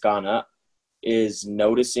ways it's gone up is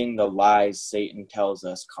noticing the lies Satan tells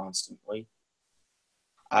us constantly.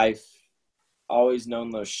 I've always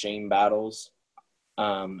known those shame battles,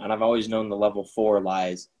 and I've always known the level 4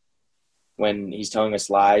 lies when he's telling us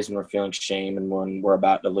lies when we're feeling shame and when we're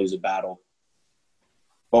about to lose a battle.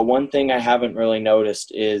 But one thing I haven't really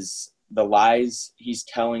noticed is the lies he's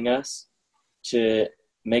telling us to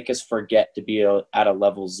make us forget to be at a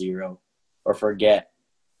level 0 or forget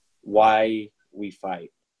why we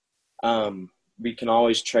fight. We can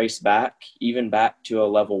always trace back, even back to a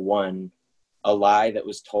level 1, a lie that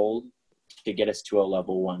was told to get us to a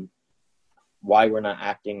level 1, why we're not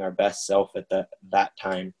acting our best self at that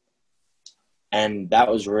time. And that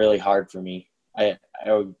was really hard for me. I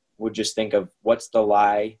would just think of what's the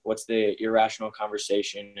lie, what's the irrational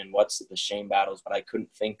conversation, and what's the shame battles, but I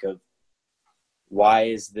couldn't think of why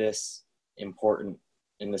is this important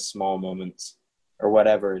in the small moments or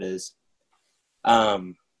whatever it is.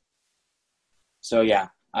 So yeah,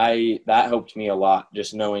 that helped me a lot,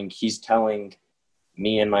 just knowing he's telling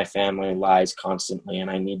me and my family lies constantly, and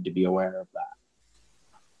I need to be aware of that.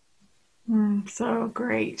 So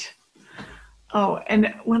great. Oh,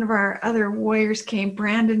 and one of our other warriors came.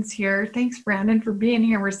 Brandon's here. Thanks, Brandon, for being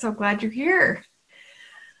here. We're so glad you're here.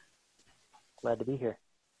 Glad to be here.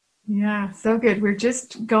 Yeah, so good. We're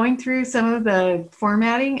just going through some of the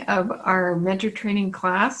formatting of our mentor training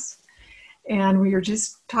class, and we were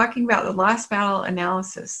just talking about the lost battle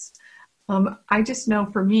analysis. I just know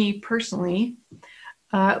for me personally,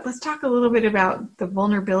 let's talk a little bit about the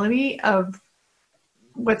vulnerability of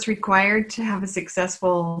what's required to have a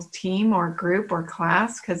successful team or group or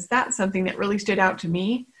class, because that's something that really stood out to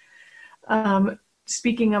me.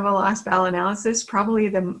 Speaking of a lost battle analysis, probably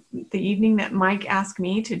the evening that Mike asked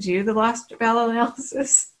me to do the lost battle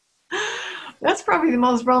analysis, that's probably the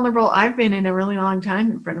most vulnerable I've been in a really long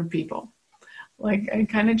time in front of people. Like, I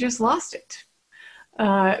kind of just lost it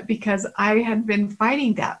because I had been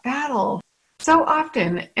fighting that battle so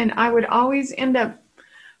often, and I would always end up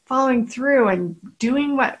following through and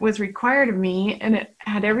doing what was required of me, and it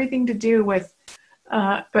had everything to do with,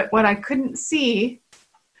 but what I couldn't see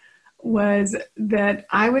was that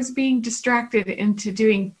I was being distracted into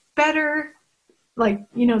doing better, like,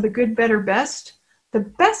 you know, the good, better, best. The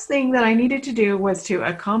best thing that I needed to do was to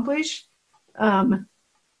accomplish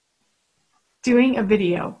doing a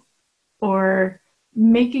video or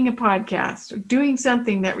making a podcast or doing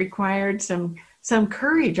something that required some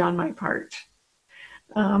courage on my part.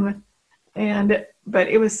 But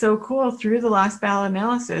it was so cool through the lost battle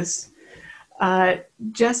analysis,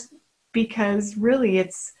 just because really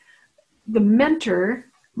it's the mentor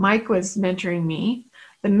Mike was mentoring me,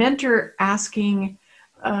 the mentor asking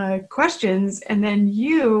questions, and then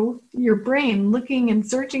your brain looking and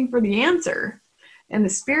searching for the answer, and the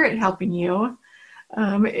spirit helping you.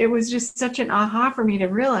 It was just such an aha for me to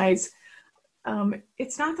realize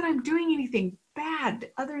it's not that I'm doing anything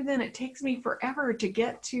bad, other than it takes me forever to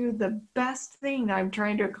get to the best thing that I'm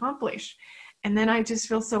trying to accomplish. And then I just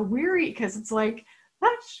feel so weary because it's like,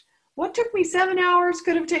 gosh, what took me 7 hours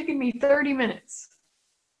could have taken me 30 minutes,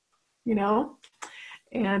 you know?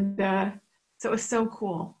 And so it was so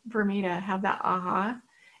cool for me to have that aha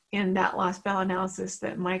in that lost bell analysis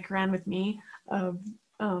that Mike ran with me of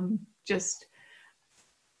just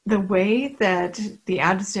the way that the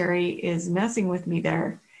adversary is messing with me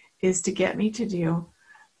there is to get me to do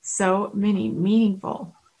so many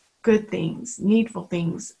meaningful, good things, needful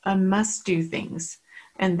things, must-do things.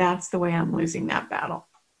 And that's the way I'm losing that battle.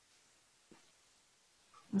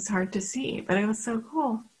 It was hard to see, but it was so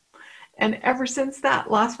cool. And ever since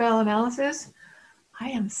that lost battle analysis, I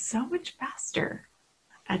am so much faster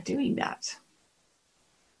at doing that.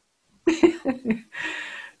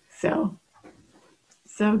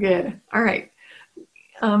 So good. All right.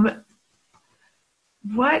 One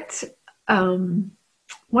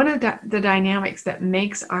of the dynamics that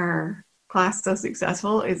makes our class so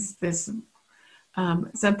successful is this,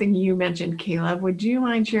 something you mentioned, Caleb. Would you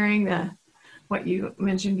mind sharing what you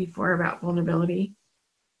mentioned before about vulnerability?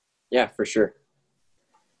 Yeah, for sure.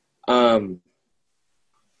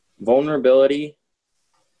 Vulnerability,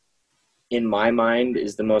 in my mind,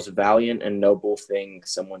 is the most valiant and noble thing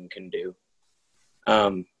someone can do.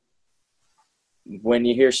 When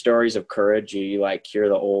you hear stories of courage, you hear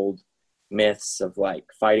the old myths of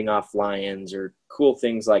fighting off lions or cool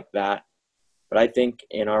things like that. But I think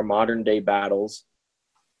in our modern day battles,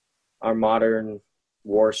 our modern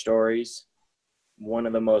war stories, one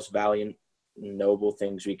of the most valiant, noble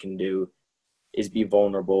things we can do is be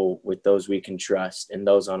vulnerable with those we can trust and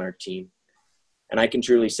those on our team. And I can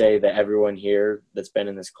truly say that everyone here that's been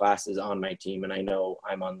in this class is on my team, and I know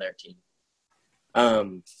I'm on their team.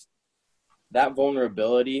 That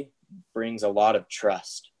vulnerability brings a lot of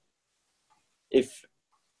trust. If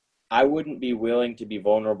I wouldn't be willing to be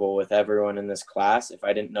vulnerable with everyone in this class if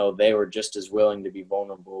I didn't know they were just as willing to be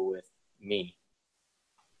vulnerable with me.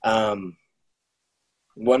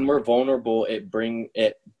 When we're vulnerable, it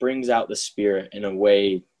brings out the spirit in a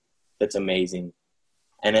way that's amazing.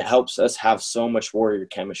 And it helps us have so much warrior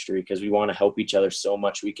chemistry because we want to help each other so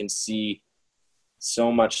much. We can see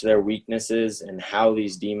so much their weaknesses and how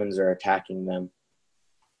these demons are attacking them.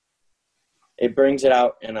 It brings it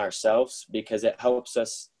out in ourselves because it helps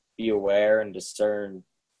us be aware and discern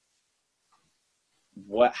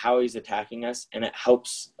how he's attacking us. And it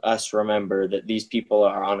helps us remember that these people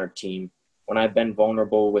are on our team. When I've been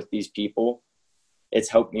vulnerable with these people, it's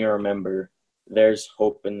helped me remember there's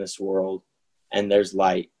hope in this world and there's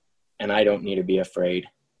light and I don't need to be afraid.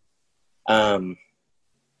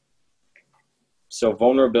 So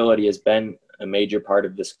vulnerability has been a major part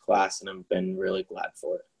of this class and I've been really glad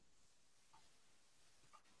for it.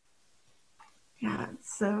 Yeah,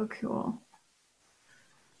 it's so cool.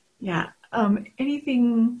 Yeah.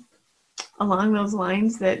 Anything along those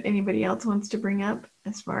lines that anybody else wants to bring up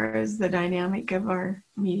as far as the dynamic of our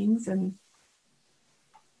meetings and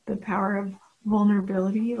the power of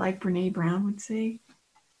vulnerability, like Brene Brown would say?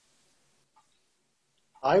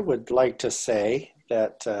 I would like to say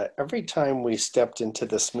that every time we stepped into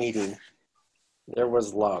this meeting, there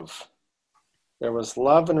was love. There was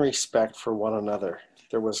love and respect for one another.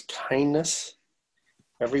 There was kindness.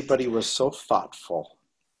 Everybody was so thoughtful.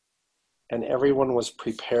 And everyone was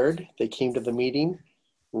prepared. They came to the meeting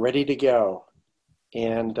ready to go.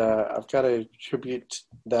 And I've got to attribute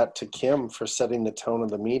that to Kim for setting the tone of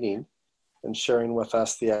the meeting and sharing with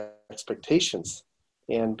us the expectations.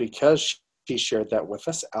 And because she shared that with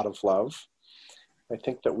us out of love, I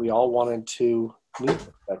think that we all wanted to meet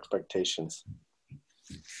the expectations.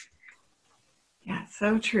 Yeah,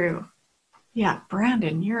 so true. Yeah,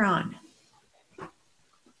 Brandon, you're on.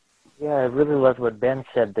 Yeah, I really loved what Ben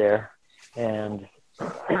said there. And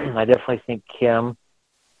I definitely think Kim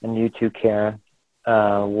and you too, Karen,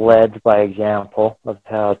 led by example of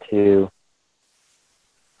how to,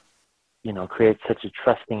 create such a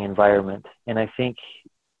trusting environment. And I think,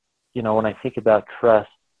 when I think about trust,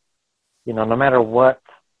 no matter what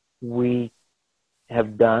we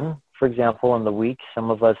have done, for example, in the week, some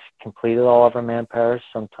of us completed all of our manpowers,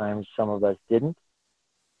 sometimes some of us didn't.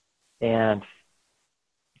 And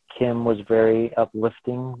Kim was very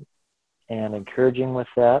uplifting and encouraging with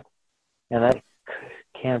that. And that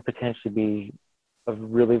can potentially be a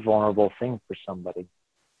really vulnerable thing for somebody.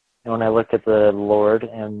 And when I look at the Lord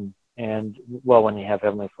and well, when you have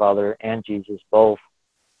Heavenly Father and Jesus both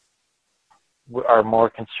are more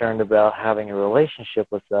concerned about having a relationship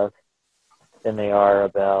with us than they are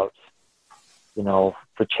about,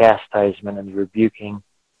 the chastisement and the rebuking.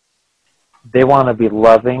 They want to be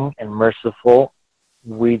loving and merciful.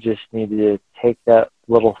 We just need to take that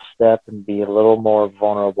little step and be a little more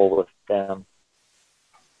vulnerable with them.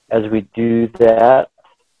 As we do that,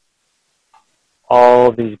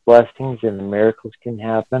 all these blessings and miracles can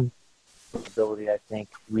happen. Vulnerability, I think,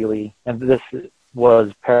 really, and this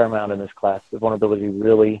was paramount in this class, the vulnerability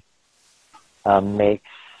really makes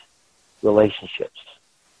relationships.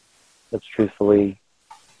 That's truthfully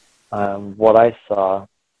what I saw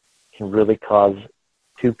can really cause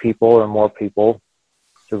two people or more people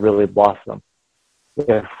to really blossom.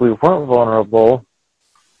 If we weren't vulnerable,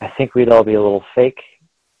 I think we'd all be a little fake.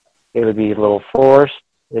 It would be a little forced.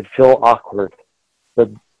 It'd feel awkward. But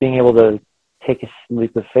being able to take a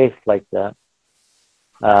leap of faith like that,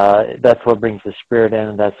 that's what brings the Spirit in,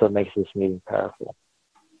 and that's what makes this meeting powerful.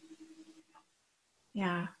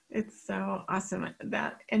 Yeah, it's so awesome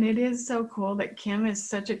and it is so cool that Kim is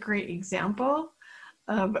such a great example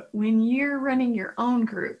of when you're running your own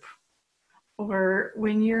group or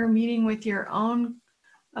when you're meeting with your own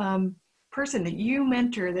person that you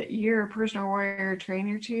mentor, that you're a personal warrior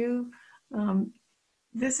trainer to,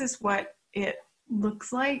 this is what it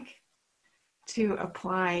looks like to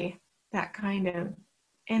apply that kind of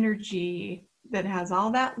energy that has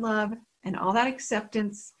all that love and all that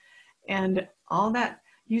acceptance and all that,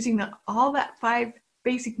 using all that 5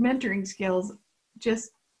 basic mentoring skills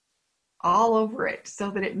just all over it, so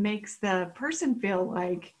that it makes the person feel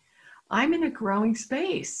like I'm in a growing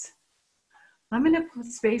space. I'm in a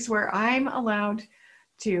space where I'm allowed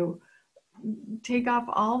to take off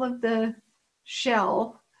all of the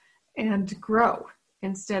shell and grow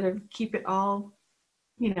instead of keep it all,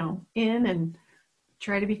 in and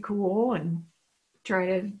try to be cool and try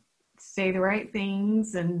to say the right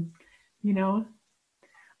things. And,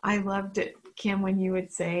 I loved it, Kim, when you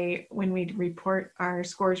would say, when we'd report our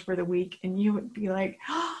scores for the week, and you would be like,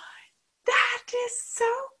 oh, that is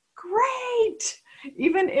so great.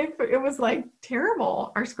 Even if it was like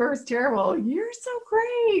terrible, our score is terrible, you're so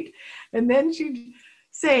great. And then she'd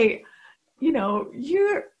say,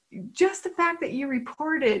 you're just the fact that you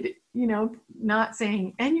reported, not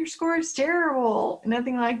saying, and your score is terrible,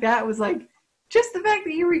 nothing like that, was like, just the fact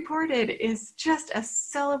that you reported is just a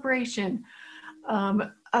celebration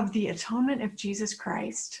of the atonement of Jesus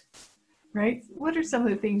Christ, right? What are some of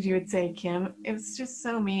the things you would say, Kim? It was just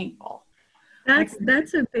so meaningful.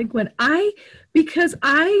 That's a big one. Because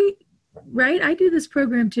I do this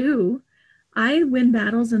program too. I win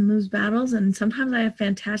battles and lose battles, and sometimes I have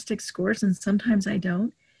fantastic scores and sometimes I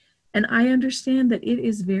don't. And I understand that it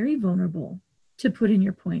is very vulnerable to put in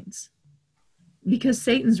your points, because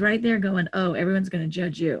Satan's right there going, oh, everyone's going to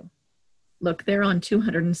judge you. Look, they're on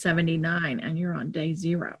 279 and you're on day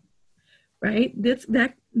 0, right?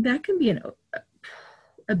 That can be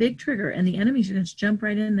a big trigger, and the enemy's going to jump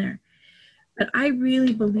right in there. But I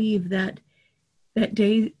really believe that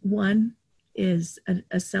day 1 is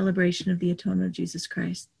a celebration of the atonement of Jesus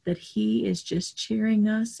Christ, that he is just cheering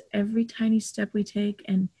us every tiny step we take.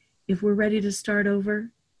 And if we're ready to start over,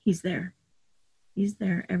 he's there. He's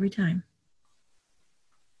there every time.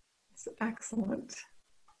 It's excellent.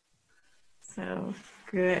 So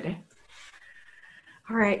good.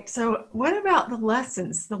 All right. So what about the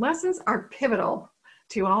lessons? The lessons are pivotal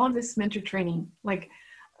to all of this mentor training. Like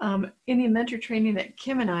in the mentor training that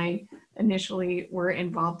Kim and I initially were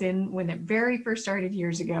involved in when it very first started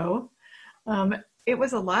years ago, it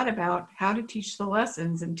was a lot about how to teach the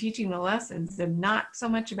lessons and teaching the lessons, and not so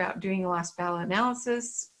much about doing a lost battle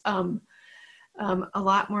analysis. A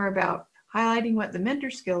lot more about highlighting what the mentor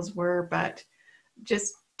skills were, but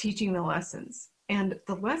just teaching the lessons. And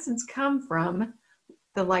the lessons come from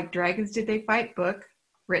the Like Dragons Did They Fight book,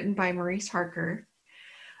 written by Maurice Harker.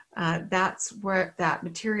 That's where that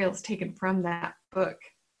material is taken from, that book.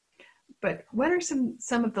 But what are some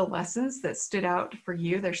of the lessons that stood out for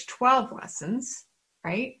you? There's 12 lessons,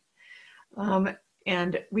 right?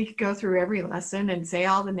 And we could go through every lesson and say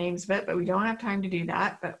all the names of it, but we don't have time to do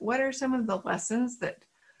that. But what are some of the lessons that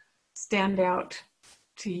stand out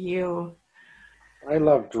to you? I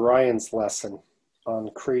loved Ryan's lesson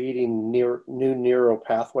on creating new neural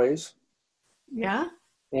pathways. Yeah.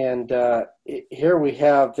 And here we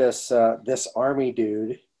have this army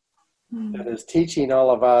dude that is teaching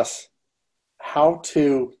all of us how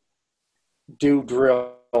to do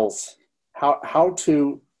drills, how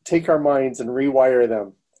to take our minds and rewire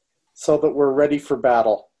them so that we're ready for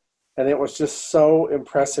battle. And it was just so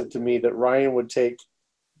impressive to me that Ryan would take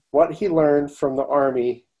what he learned from the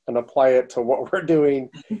Army and apply it to what we're doing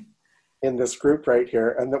in this group right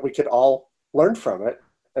here, and that we could all learn from it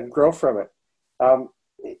and grow from it.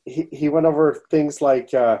 He went over things like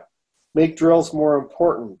make drills more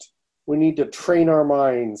important. We need to train our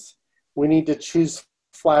minds. We need to choose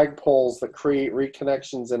flagpoles that create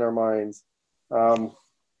reconnections in our minds.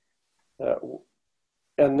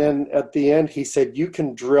 And then at the end, he said, you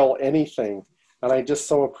can drill anything. And I just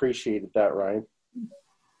so appreciated that, Ryan.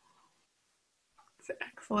 That's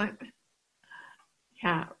excellent.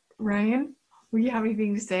 Yeah. Ryan, will you have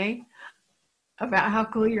anything to say about how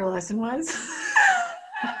cool your lesson was?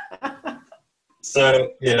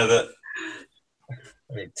 So, yeah, let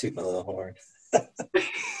me toot my little horn.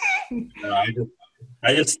 No,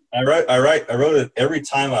 I wrote it every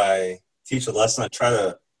time I teach a lesson. I try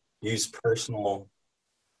to use personal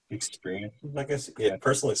experiences, I guess. Yeah,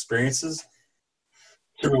 personal experiences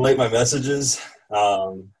to relate my messages.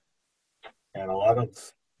 And a lot of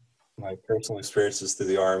my personal experiences through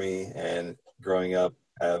the Army and growing up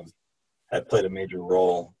have played a major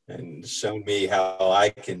role and shown me how I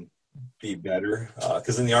can be better.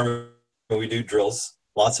 Because in the Army, we do drills,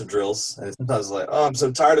 lots of drills. And sometimes it's like, oh, I'm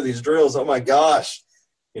so tired of these drills. Oh, my gosh.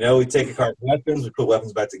 You know, we take apart weapons, we put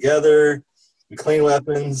weapons back together, we clean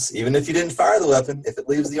weapons. Even if you didn't fire the weapon, if it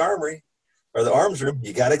leaves the armory or the arms room,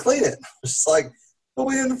 you got to clean it. It's just like, well,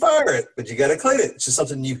 we didn't fire it, but you got to clean it. It's just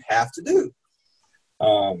something you have to do.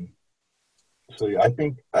 So yeah, I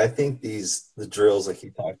think the drills like he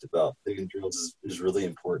talked about, doing drills is really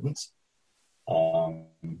important.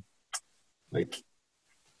 Like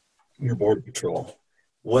your border patrol.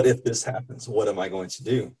 What if this happens? What am I going to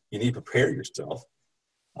do? You need to prepare yourself.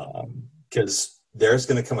 Because there's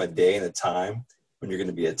going to come a day and a time when you're going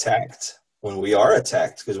to be attacked, when we are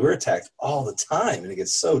attacked, because we're attacked all the time and it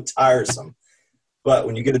gets so tiresome. But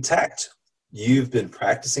when you get attacked, you've been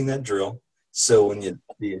practicing that drill. So when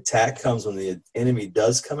the attack comes, when the enemy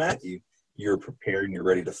does come at you, you're prepared and you're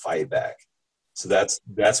ready to fight back. So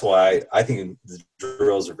that's why I think the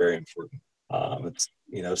drills are very important. It's,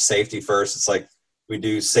 you know, safety first. It's like we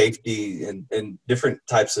do safety in different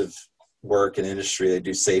types of work and industry. They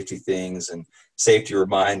do safety things and safety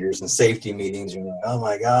reminders and safety meetings. You're like, oh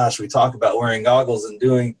my gosh, we talk about wearing goggles and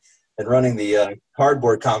running the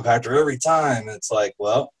cardboard compactor every time. And it's like,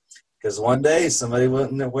 well, because one day somebody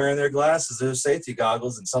wasn't wearing their glasses, their safety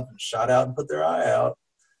goggles, and something shot out and put their eye out.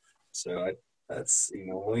 So that's, you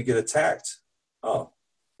know, when we get attacked, oh,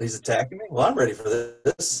 he's attacking me? Well, I'm ready for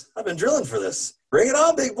this. I've been drilling for this. Bring it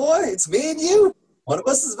on, big boy. It's me and you. One of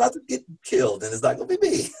us is about to get killed, and it's not going to be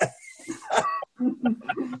me.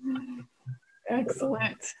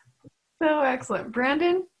 Excellent. So excellent.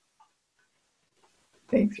 Brandon?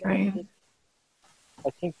 Thanks, Ryan. I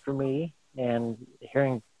think for me, and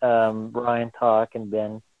hearing Ryan talk and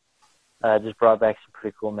Ben just brought back some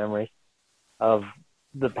pretty cool memories of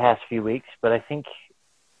the past few weeks. But I think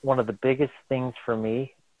one of the biggest things for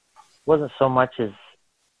me wasn't so much as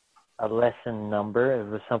a lesson number. It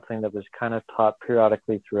was something that was kind of taught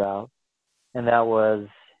periodically throughout. And that was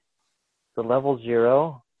the level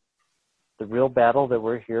 0, the real battle that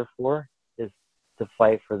we're here for is to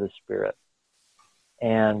fight for the spirit.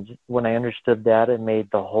 And when I understood that, it made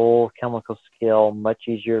the whole chemical scale much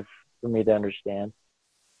easier for me to understand.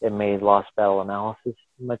 It made lost battle analysis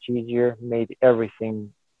much easier, made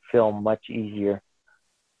everything feel much easier.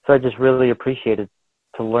 So I just really appreciated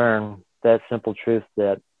to learn that simple truth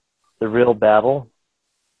that the real battle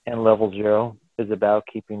and level 0 is about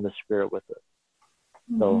keeping the spirit with it.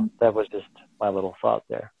 Mm-hmm. So that was just my little thought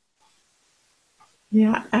there.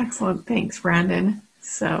 Yeah, excellent. Thanks, Brandon.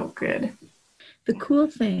 So good. The cool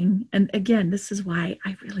thing, and again, this is why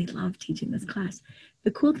I really love teaching this class. The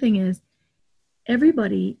cool thing is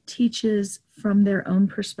everybody teaches from their own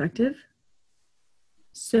perspective.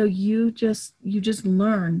 So you just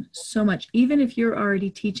learn so much. Even if you're already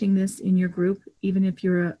teaching this in your group, even if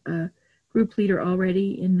you're a group leader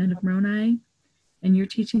already in Men of Moroni and you're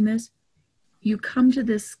teaching this, you come to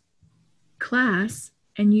this class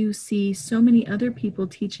and you see so many other people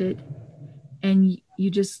teach it and you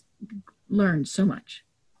just learn so much.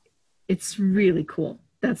 It's really cool.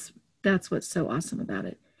 That's what's so awesome about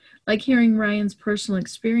it. Like hearing Ryan's personal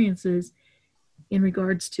experiences in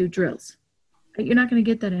regards to drills. You're not going to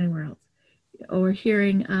get that anywhere else. Or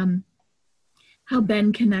hearing how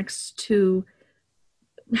Ben connects to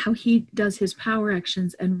how he does his power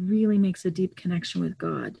actions and really makes a deep connection with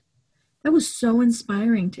God. That was so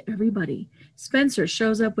inspiring to everybody. Spencer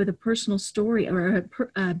shows up with a personal story or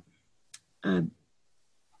an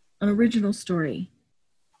original story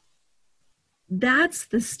that's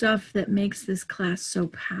the stuff that makes this class so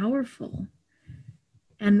powerful.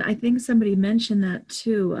 And I think somebody mentioned that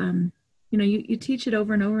too. You teach it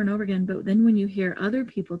over and over and over again, but then when you hear other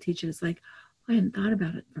people teach it, it's like, I hadn't thought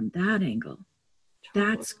about it from that angle.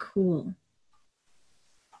 That's cool.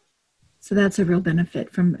 So that's a real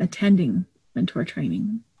benefit from attending mentor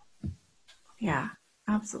training. Yeah,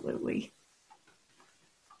 absolutely.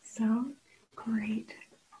 So great.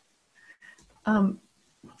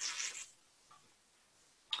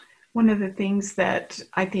 One of the things that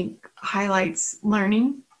I think highlights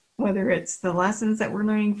learning, whether it's the lessons that we're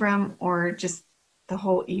learning from or just the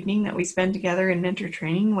whole evening that we spend together in mentor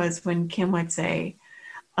training, was when Kim would say,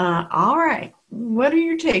 all right, what are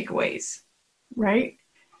your takeaways? Right?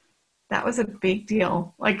 That was a big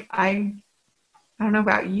deal. Like, I don't know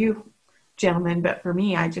about you gentlemen, but for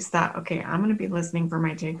me, I just thought, okay, I'm going to be listening for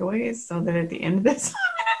my takeaways so that at the end of this,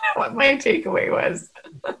 I know what my takeaway was.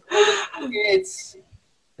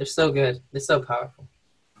 They're so good. They're so powerful.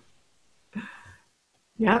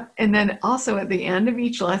 Yep. And then also at the end of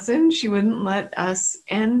each lesson, she wouldn't let us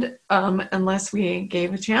end unless we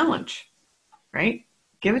gave a challenge, right?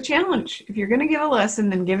 Give a challenge. If you're going to give a lesson,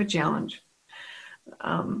 then give a challenge.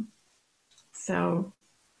 So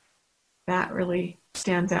that really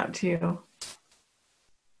stands out too.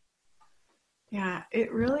 Yeah,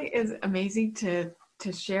 it really is amazing to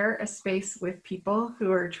share a space with people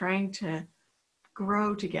who are trying to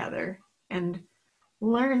grow together and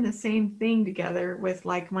learn the same thing together with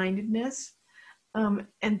like-mindedness,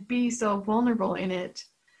 and be so vulnerable in it.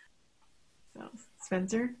 So,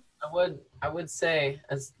 Spencer? I would say,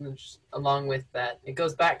 along with that, it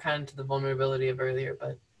goes back kind of to the vulnerability of earlier,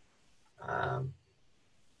 but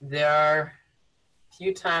there are a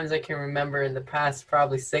few times I can remember in the past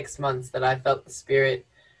probably 6 months that I felt the Spirit.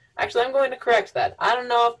 Actually, I'm going to correct that. I don't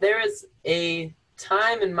know if there is a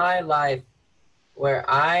time in my life where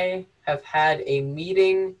I have had a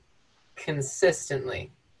meeting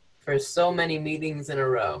consistently for so many meetings in a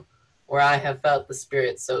row where I have felt the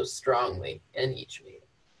Spirit so strongly in each meeting.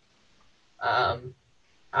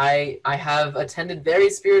 I have attended very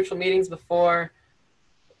spiritual meetings before,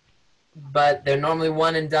 but they're normally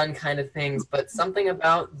one and done kind of things. But something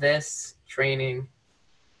about this training,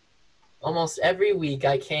 almost every week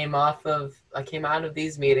I came out of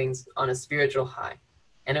these meetings on a spiritual high.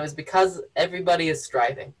 And it was because everybody is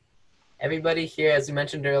striving. Everybody here, as we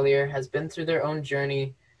mentioned earlier, has been through their own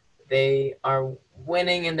journey. They are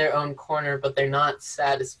winning in their own corner, but they're not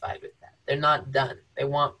satisfied with that. They're not done. They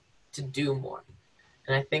want to do more.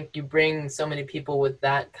 And I think you bring so many people with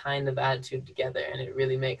that kind of attitude together, and it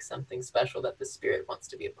really makes something special that the Spirit wants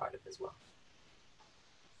to be a part of as well.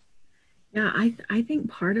 Yeah, I think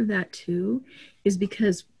part of that too is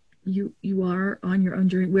because you are on your own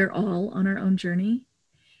journey. We're all on our own journey.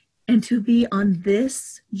 And to be on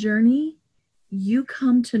this journey, you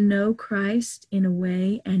come to know Christ in a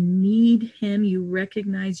way and need him. You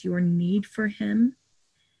recognize your need for him.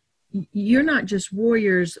 You're not just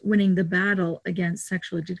warriors winning the battle against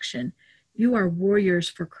sexual addiction. You are warriors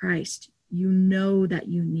for Christ. You know that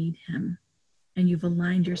you need him and you've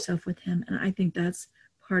aligned yourself with him. And I think that's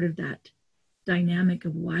part of that dynamic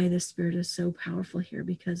of why the Spirit is so powerful here,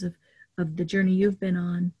 because of the journey you've been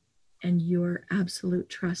on and your absolute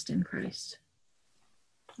trust in Christ.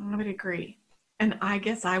 I would agree. And I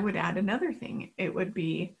guess I would add another thing. It would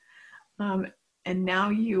be, and now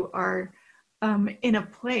you are in a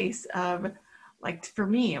place of, like, for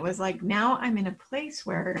me, it was like, now I'm in a place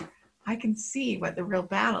where I can see what the real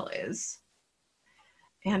battle is.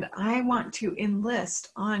 And I want to enlist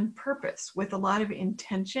on purpose with a lot of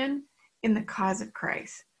intention in the cause of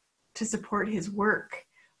Christ to support his work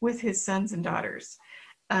with his sons and daughters.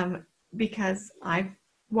 Because I've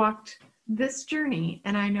walked this journey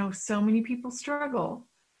and I know so many people struggle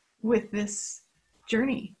with this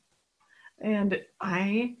journey. And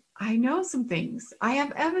I know some things. I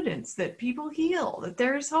have evidence that people heal, that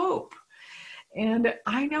there's hope. And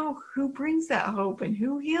I know who brings that hope and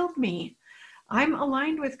who healed me. I'm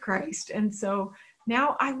aligned with Christ. And so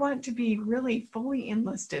now I want to be really fully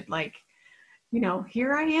enlisted. Like, you know,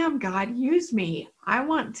 here I am, God, use me. I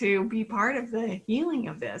want to be part of the healing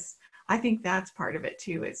of this. I think that's part of it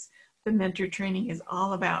too, is the mentor training is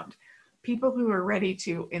all about people who are ready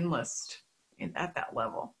to enlist at that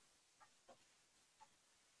level.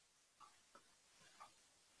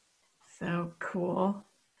 So cool.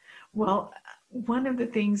 Well, one of the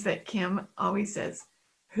things that Kim always says,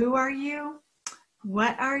 who are you?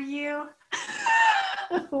 What are you?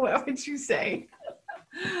 What would you say?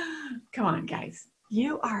 Come on, guys.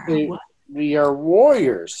 You are a what? We are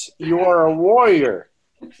warriors. You are a warrior.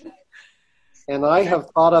 And I have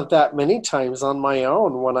thought of that many times on my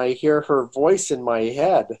own when I hear her voice in my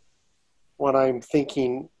head, when I'm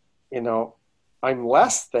thinking, I'm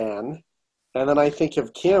less than. And then I think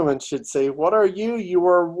of Kim and she'd say, what are you? You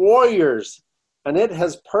are warriors. And it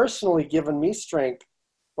has personally given me strength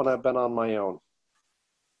when I've been on my own.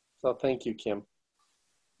 So thank you, Kim.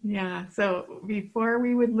 Yeah. So before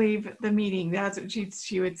we would leave the meeting, that's what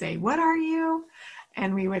she would say, what are you?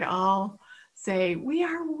 And we would all say, we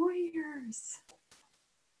are warriors.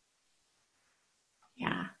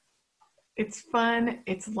 Yeah. It's fun.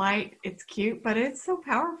 It's light. It's cute, but it's so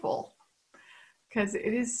powerful because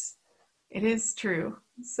it is true.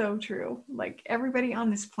 So true. Like everybody on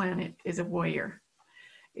this planet is a warrior.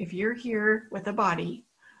 If you're here with a body,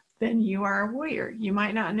 then you are a warrior. You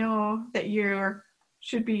might not know that you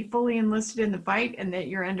should be fully enlisted in the fight and that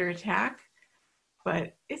you're under attack,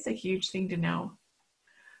 but it's a huge thing to know.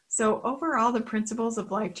 So overall, the principles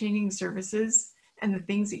of life-changing services and the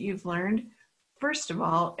things that you've learned, first of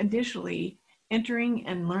all, initially entering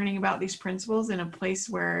and learning about these principles in a place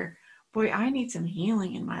where, boy, I need some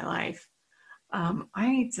healing in my life. I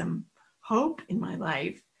need some hope in my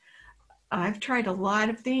life. I've tried a lot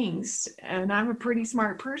of things and I'm a pretty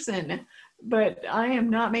smart person, but I am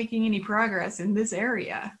not making any progress in this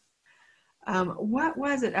area. What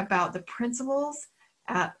was it about the principles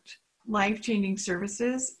at Life-Changing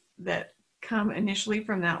Services that come initially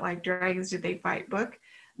from that Like Dragons Did They Fight book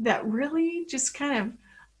that really just kind of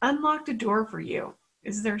unlocked a door for you?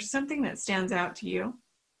 Is there something that stands out to you?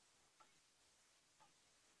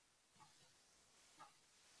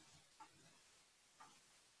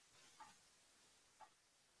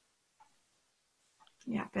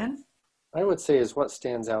 Yeah, Ben? I would say is what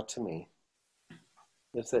stands out to me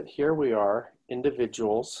is that here we are,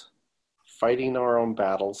 individuals, fighting our own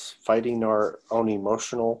battles, fighting our own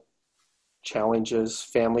emotional challenges,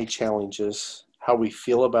 family challenges, how we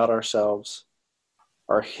feel about ourselves,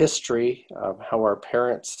 our history of how our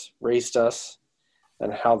parents raised us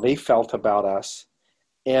and how they felt about us.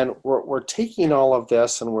 And we're taking all of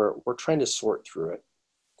this and we're trying to sort through it.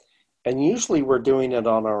 And usually we're doing it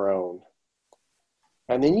on our own.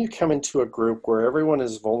 And then you come into a group where everyone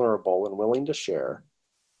is vulnerable and willing to share,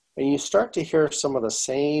 and you start to hear some of the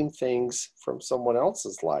same things from someone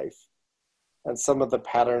else's life and some of the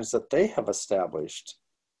patterns that they have established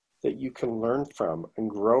that you can learn from and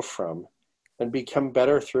grow from and become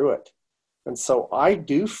better through it. And so I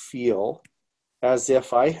do feel as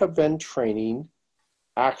if I have been training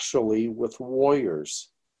actually with warriors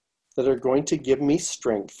that are going to give me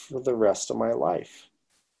strength for the rest of my life.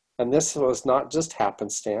 And this was not just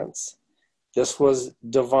happenstance. This was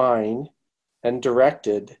divine and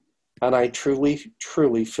directed. And I truly,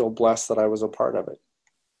 truly feel blessed that I was a part of it.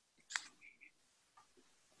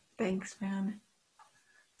 Thanks, man.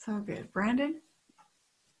 So good. Brandon?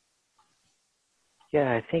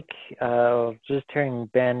 Yeah, I think just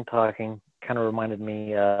hearing Ben talking kind of reminded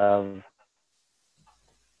me of,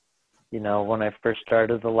 when I first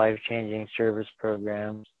started the life-changing service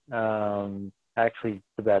programs, actually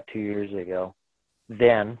about 2 years ago.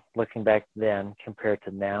 Then, looking back then compared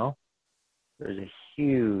to now, there's a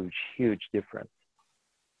huge, huge difference.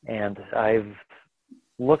 And I've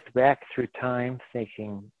looked back through time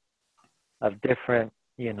thinking of different,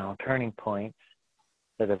 turning points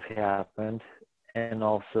that have happened, and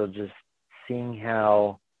also just seeing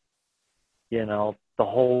how, the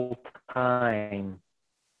whole time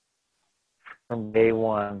from day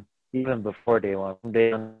one, even before day one, from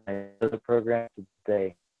day one of the program to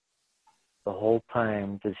today, the whole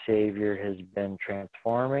time the Savior has been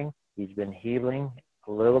transforming. He's been healing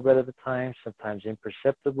a little bit at a time, sometimes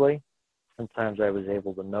imperceptibly. Sometimes I was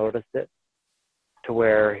able to notice it, to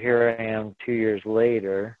where here I am 2 years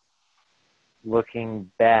later, looking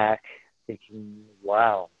back, thinking,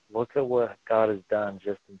 wow, look at what God has done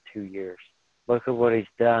just in 2 years. Look at what he's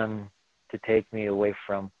done to take me away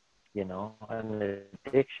from, an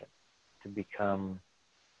addiction, to become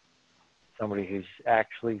somebody who's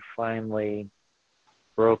actually finally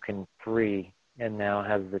broken free and now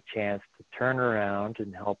has the chance to turn around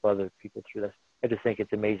and help other people through this. I just think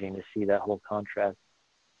it's amazing to see that whole contrast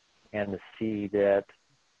and to see that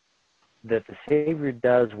the Savior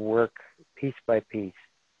does work piece by piece,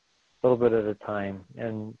 a little bit at a time,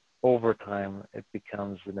 and over time it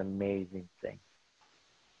becomes an amazing thing.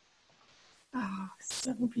 Oh,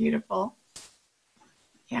 so beautiful.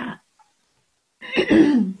 Yeah.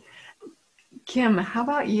 Kim, how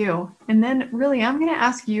about you? And then really, I'm going to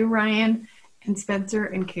ask you, Ryan, and Spencer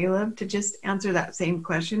and Caleb to just answer that same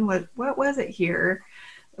question. What was it here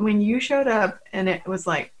when you showed up and it was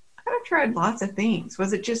like, I've tried lots of things.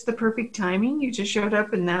 Was it just the perfect timing? You just showed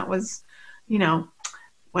up and that was,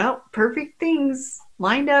 well, perfect things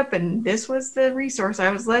lined up and this was the resource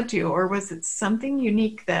I was led to? Or was it something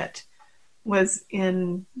unique that was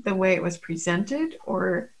in the way it was presented,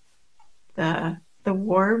 or the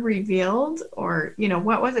war revealed, or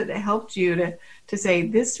what was it that helped you to say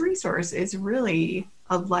this resource is really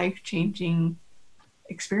a life-changing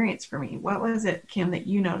experience for me? What was it, Kim, that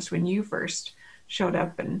you noticed when you first showed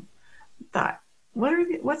up and thought,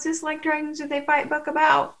 what's this Like Dragons Do They Fight book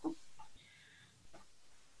about?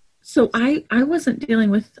 So I wasn't dealing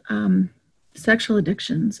with sexual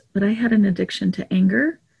addictions, but I had an addiction to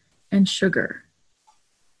anger and sugar.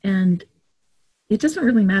 And it doesn't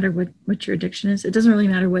really matter what your addiction is. It doesn't really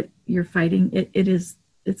matter what you're fighting.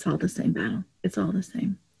 It's all the same battle. It's all the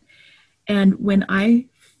same. And when I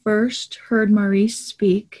first heard Maurice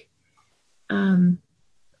speak, and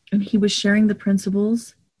he was sharing the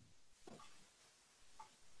principles,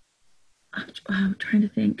 I'm trying to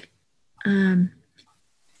think.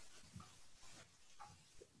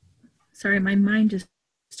 Sorry, my mind just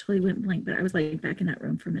totally went blank, but I was like back in that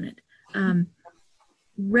room for a minute.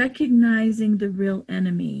 Recognizing the real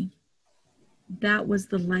enemy, that was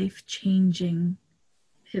the life-changing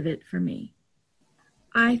pivot for me.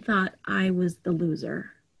 I thought I was the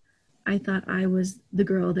loser. I thought I was the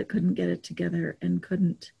girl that couldn't get it together and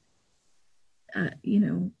couldn't,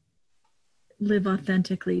 live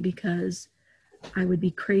authentically because I would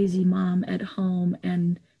be crazy mom at home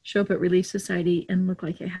and show up at Relief Society and look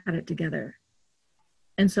like I had it together.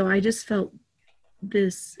 And so I just felt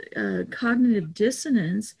this cognitive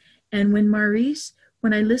dissonance. And when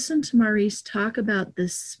I listened to Maurice talk about the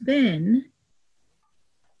spin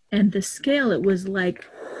and the scale, it was like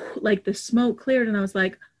the smoke cleared, and I was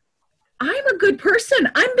like, I'm a good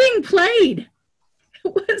person. I'm being played.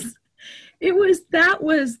 That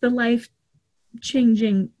was the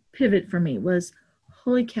life-changing pivot for me, was,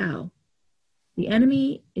 holy cow, the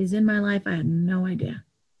enemy is in my life. I had no idea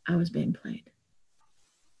I was being played.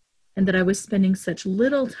 And that I was spending such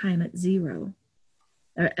little time at zero,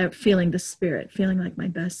 at feeling the spirit, feeling like my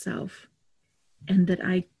best self. And that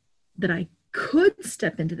I could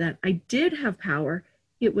step into that. I did have power.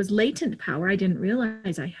 It was latent power. I didn't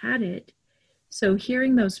realize I had it. So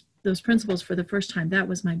hearing those principles for the first time, that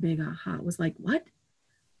was my big aha. It was like, what?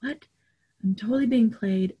 I'm totally being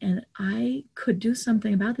played, and I could do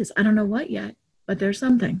something about this. I don't know what yet, but there's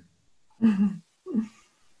something.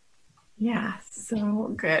 Yeah,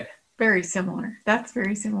 so good. Very similar. That's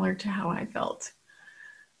very similar to how I felt.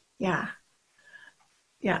 Yeah.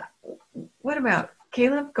 What about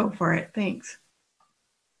Caleb? Go for it. Thanks.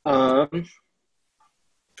 For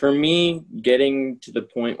me, getting to the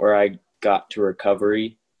point where I got to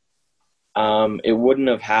recovery, it wouldn't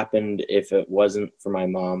have happened if it wasn't for my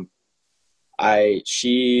mom.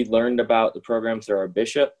 She learned about the program through our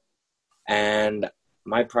bishop, and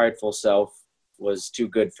my prideful self was too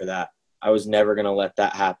good for that. I was never going to let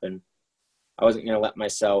that happen. I wasn't going to let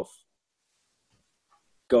myself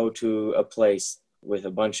go to a place with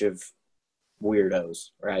a bunch of weirdos,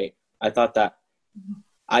 right? I thought that,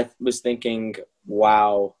 I was thinking,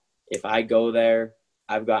 wow, if I go there,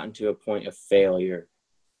 I've gotten to a point of failure.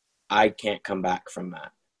 I can't come back from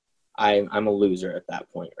that. I'm a loser at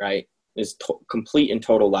that point, right? It's complete and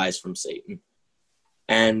total lies from Satan.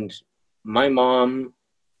 And my mom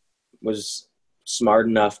was smart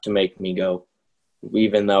enough to make me go,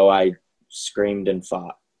 even though I screamed and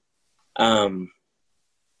fought. And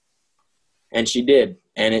she did.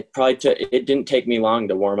 And it didn't take me long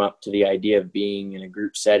to warm up to the idea of being in a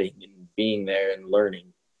group setting and being there and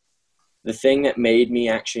learning. The thing that made me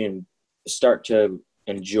actually start to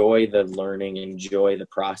enjoy the learning, enjoy the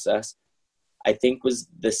process, I think, was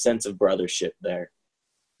the sense of brotherhood.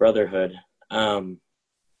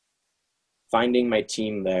 Finding my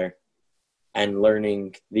team there and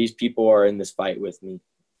learning these people are in this fight with me.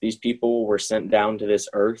 These people were sent down to this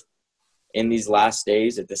earth in these last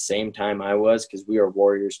days at the same time I was, because we are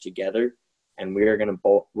warriors together, and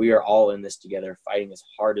we are all in this together, fighting as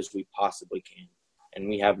hard as we possibly can. And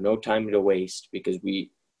we have no time to waste, because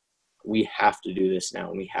we have to do this now,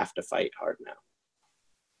 and we have to fight hard now.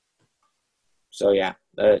 So yeah,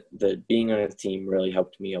 the being on a team really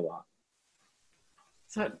helped me a lot.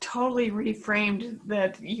 So it totally reframed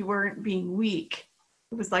that you weren't being weak.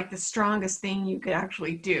 It was like the strongest thing you could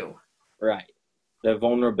actually do. Right. The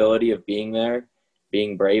vulnerability of being there,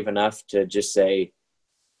 being brave enough to just say,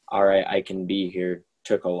 all right, I can be here,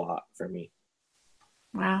 took a lot for me.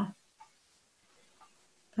 Wow.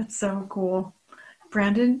 That's so cool.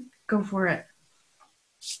 Brandon, go for it.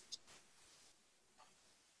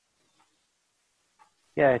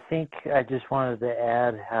 Yeah, I think I just wanted to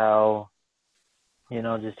add how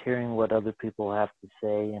just hearing what other people have to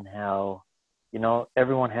say and how,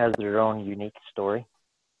 everyone has their own unique story,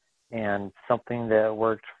 and something that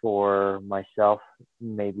worked for myself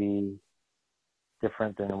may be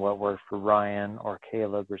different than what worked for Ryan or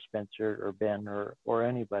Caleb or Spencer or Ben or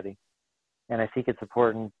anybody. And I think it's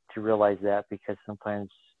important to realize that, because sometimes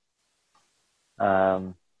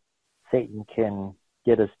Satan can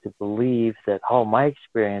get us to believe that, oh, my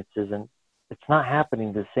experience it's not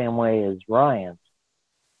happening the same way as Ryan's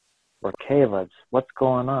or Caleb's. What's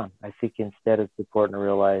going on? I think instead it's important to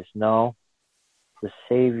realize, no, the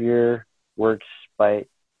Savior works by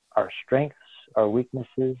our strengths, our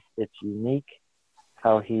weaknesses. It's unique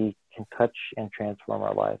how he can touch and transform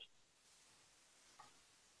our lives.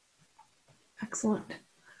 Excellent.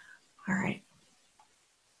 All right.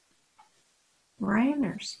 Ryan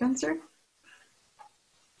or Spencer?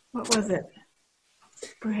 What was it?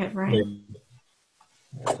 Go ahead, Ryan.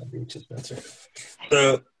 Spencer.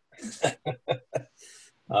 So,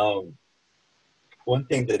 one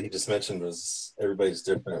thing that he just mentioned was everybody's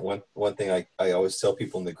different. One thing I always tell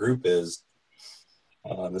people in the group is,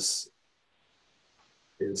 this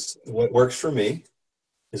is what works for me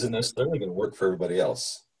isn't necessarily going to work for everybody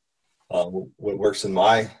else. What works in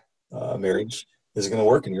my marriage isn't going to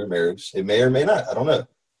work in your marriage. It may or may not. I don't know.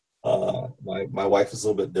 My wife is a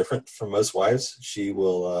little bit different from most wives. She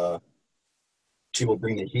will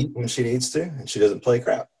bring the heat when she needs to, and she doesn't play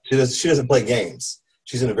crap. She doesn't play games.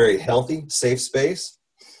 She's in a very healthy, safe space.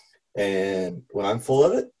 And when I'm full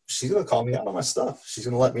of it, she's going to call me out on my stuff. She's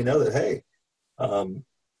going to let me know that, hey, I don't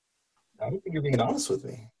think you're being honest with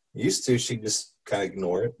me. Used to, she'd just kind of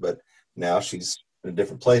ignore it, but now she's in a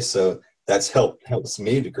different place. So that's helps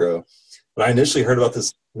me to grow. When I initially heard about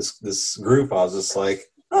this group, I was just like,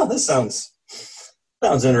 oh, this sounds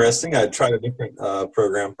interesting. I tried a different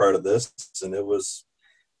program prior to this, and it was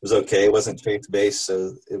okay. It wasn't faith-based,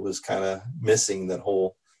 so it was kind of missing that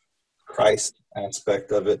whole Christ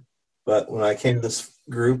aspect of it. But when I came to this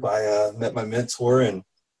group, I met my mentor, and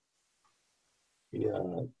he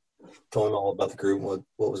told him all about the group and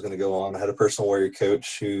what was going to go on. I had a personal warrior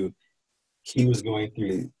coach who he was going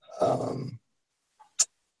through.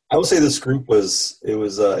 I would say this group was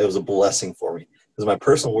a blessing for me, because my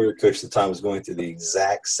personal warrior coach at the time was going through the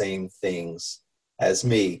exact same things as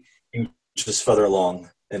me. He was just further along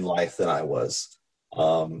in life than I was.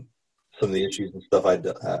 Some of the issues and stuff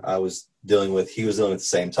I was dealing with, he was dealing with at the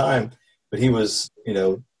same time, but he was 3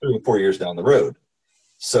 or 4 years down the road.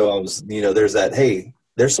 So I was, there's that, hey,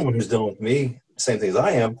 there's someone who's dealing with me, the same thing as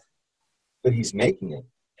I am, but he's making it.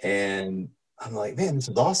 And I'm like, man, this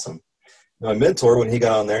is awesome. My mentor, when he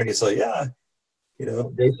got on there, and he's like, yeah,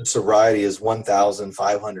 days of sobriety is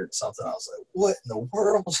 1,500 something. I was like, what in the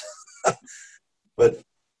world? But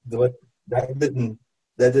that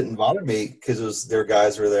didn't bother me, because their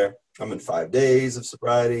guys were there. I'm in 5 days of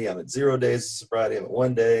sobriety. I'm at 0 days of sobriety. I'm at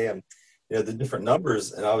 1 day. I'm, the different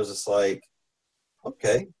numbers. And I was just like,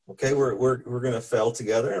 okay, we're going to fail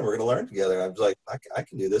together, and we're going to learn together. I was like, I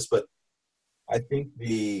can do this. But I think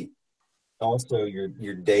also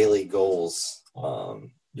your daily goals,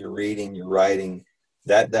 your reading, your writing,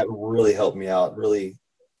 that really helped me out, really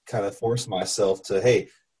kind of forced myself to, hey,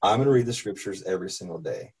 I'm going to read the scriptures every single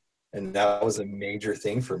day. And that was a major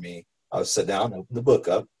thing for me. I would sit down, open the book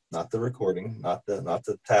up, not the recording, not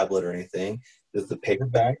the tablet or anything, just the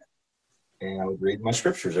paperback, and I would read my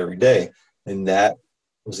scriptures every day. And that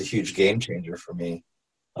was a huge game changer for me.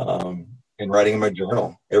 And writing in my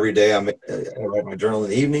journal every day, I write my journal in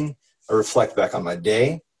the evening. I reflect back on my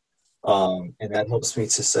day, and that helps me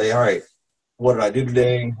to say, all right, what did I do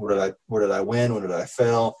today? Where did I win? Where did I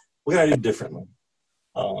fail? What can I do differently?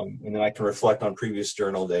 And then I can reflect on previous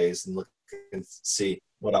journal days and look and see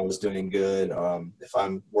what I was doing good. If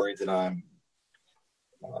I'm worried that I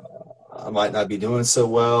might not be doing so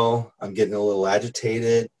well, I'm getting a little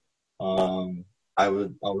agitated, I'll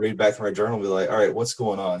read back through my journal and be like, all right, what's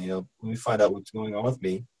going on? Let me find out what's going on with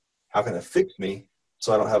me. How can it fix me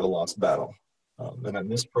so I don't have a lost battle?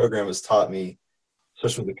 And this program has taught me,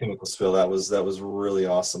 especially with the chemical spill, that was really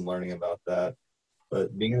awesome learning about that.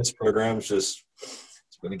 But being in this program is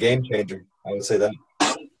it's been a game changer. I would say that.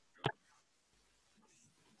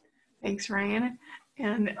 Thanks, Ryan.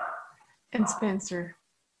 And Spencer.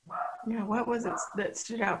 What was it that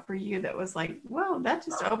stood out for you that was like, well, that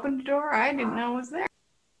just opened a door I didn't know was there?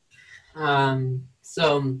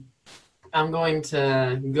 So I'm going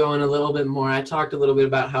to go in a little bit more. I talked a little bit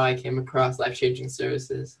about how I came across Life Changing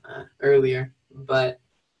Services earlier, but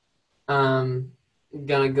I'm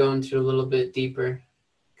going to go into a little bit deeper,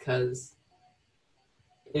 because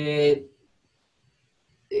it's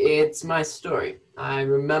my story. I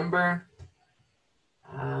remember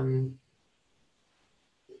Coming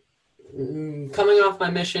off my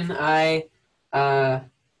mission, I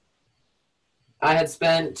had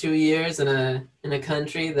spent 2 years in a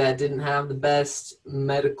country that didn't have the best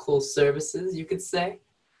medical services, you could say.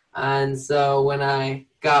 And so when I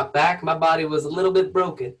got back, my body was a little bit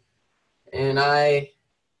broken. And I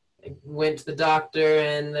went to the doctor,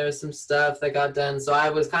 and there was some stuff that got done. So I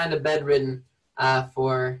was kind of bedridden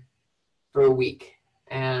for a week.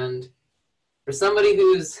 And for somebody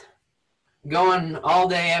who's going all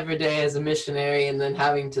day, every day as a missionary, and then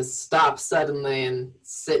having to stop suddenly and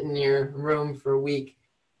sit in your room for a week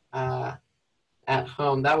at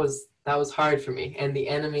home, that was hard for me. And the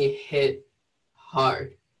enemy hit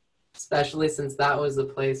hard, especially since that was the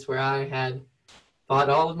place where I had fought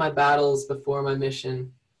all of my battles before my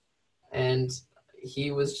mission, and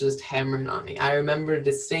he was just hammering on me. I remember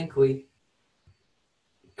distinctly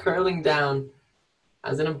curling down. I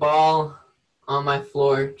was in a ball on my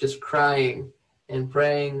floor, just crying and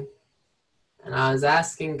praying, and I was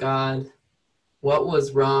asking God what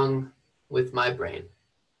was wrong with my brain.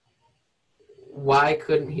 Why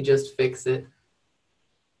couldn't he just fix it?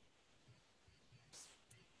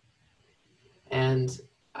 And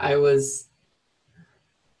I was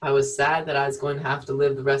sad that I was going to have to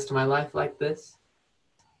live the rest of my life like this,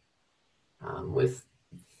 with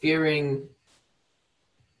fearing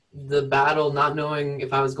the battle, not knowing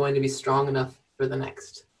if I was going to be strong enough for the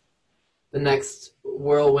next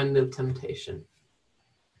whirlwind of temptation.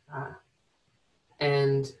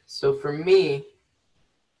 And so for me,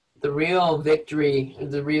 the real victory,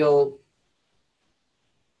 the real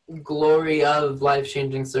glory of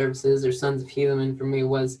life-changing services or Sons of Helaman for me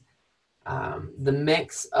was the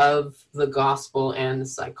mix of the gospel and the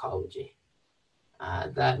psychology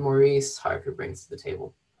that Maurice Harker brings to the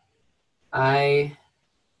table. I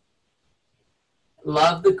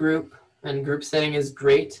love the group, and group setting is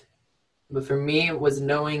great, but for me it was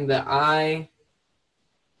knowing that I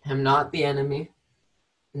am not the enemy,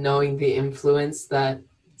 knowing the influence that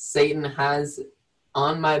Satan has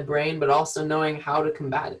on my brain, but also knowing how to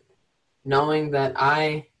combat it, knowing that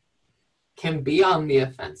I can be on the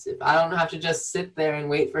offensive. I don't have to just sit there and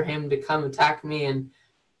wait for him to come attack me and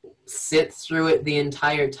sit through it the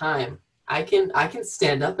entire time. I can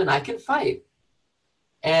stand up and I can fight.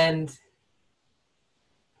 And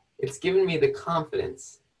it's given me the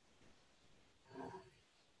confidence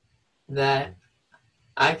that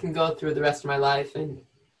I can go through the rest of my life and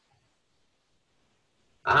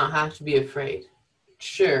I don't have to be afraid.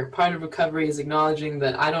 Sure, part of recovery is acknowledging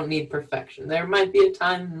that I don't need perfection. There might be a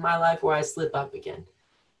time in my life where I slip up again,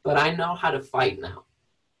 but I know how to fight now.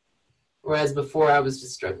 Whereas before I was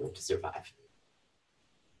just struggling to survive.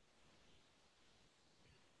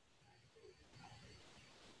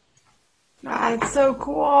 That's so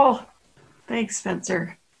cool. Thanks,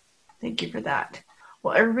 Spencer. Thank you for that.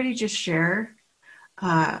 Well, everybody just share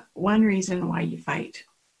one reason why you fight,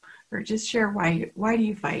 or just share why do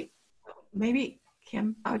you fight. Maybe,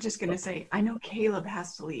 Kim, I was just going to say, I know Caleb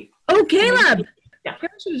has to leave. Oh, Caleb! Yeah. Kim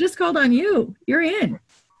should have just called on you. You're in.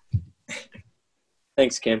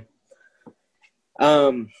 Thanks, Kim.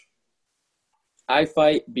 I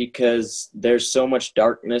fight because there's so much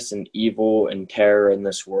darkness and evil and terror in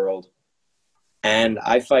this world. And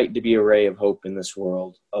I fight to be a ray of hope in this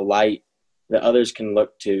world, a light that others can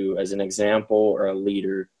look to as an example or a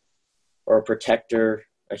leader or a protector,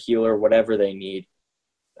 a healer, whatever they need.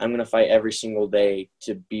 I'm going to fight every single day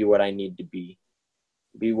to be what I need to be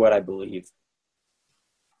what I believe.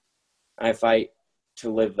 I fight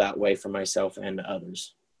to live that way for myself and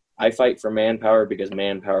others. I fight for manpower because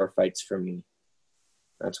manpower fights for me.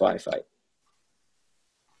 That's why I fight.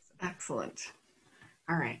 Excellent.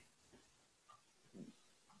 All right.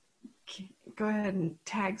 Go ahead and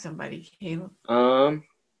tag somebody, Caleb. I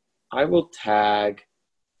will tag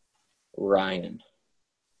Ryan.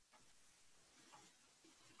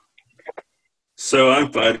 So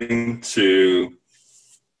I'm fighting to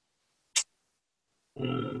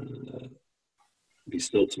be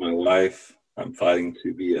still to my wife. I'm fighting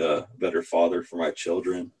to be a better father for my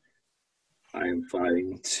children. I am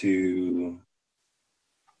fighting to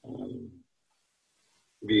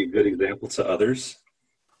be a good example to others.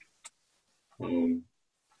 And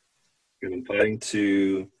I'm fighting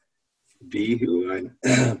to be who I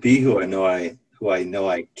know I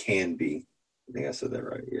can be. I think I said that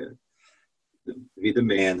right. Yeah, be the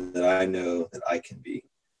man that I know that I can be.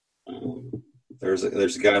 There's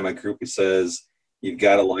a guy in my group who says you've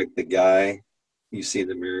got to like the guy you see in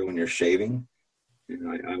the mirror when you're shaving.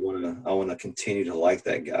 And I want to continue to like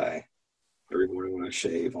that guy. Every morning when I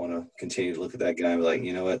shave, I want to continue to look at that guy and be like,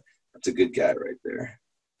 you know what, that's a good guy right there.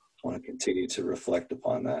 want to continue to reflect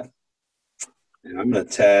upon that. And I'm going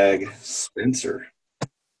to tag Spencer.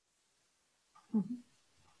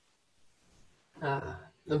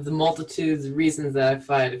 Of the multitudes of reasons that I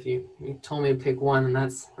fight, if you told me to pick one, and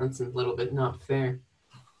that's a little bit not fair.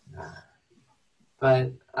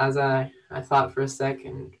 But as I thought for a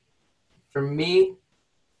second, for me,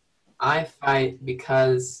 I fight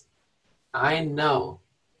because I know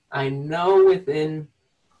within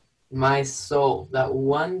my soul that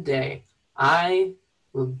one day I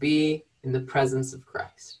will be in the presence of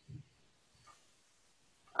Christ.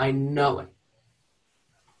 I know it.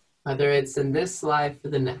 Whether it's in this life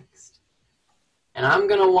or the next. And I'm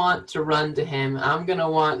going to want to run to him. I'm going to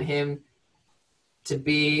want him to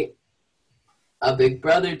be a big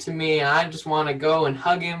brother to me. I just want to go and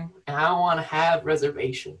hug him, and I don't want to have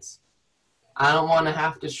reservations. I don't want to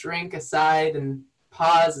have to shrink aside and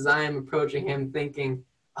pause as I am approaching him thinking,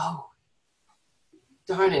 oh,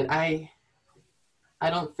 darn it, I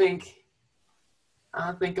don't think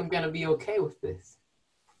I'm going to be okay with this.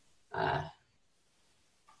 I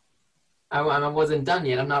wasn't done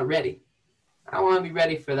yet. I'm not ready. I want to be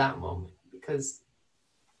ready for that moment because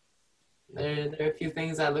there are a few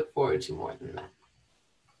things I look forward to more than that.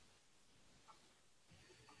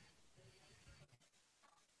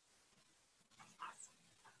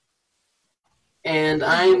 And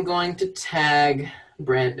I'm going to tag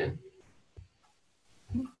Brandon.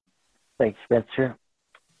 Thanks, Spencer.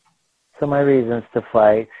 So my reasons to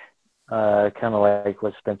fight, kind of like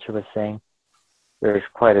what Spencer was saying, there's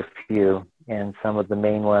quite a few, and some of the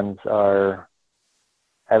main ones are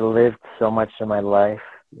I lived so much of my life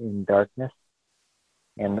in darkness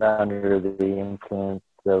and under the influence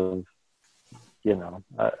of,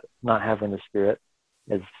 not having the Spirit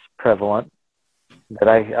is prevalent, that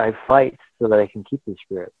I fight so that I can keep the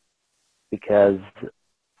Spirit, because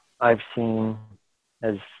I've seen,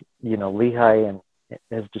 as Lehi and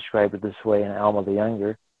has described it this way in Alma the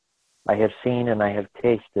Younger, I have seen and I have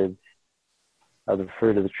tasted of the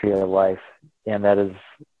fruit of the tree of life, and that is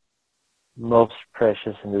most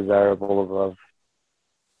precious and desirable above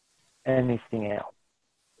anything else.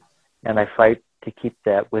 And I fight to keep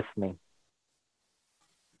that with me.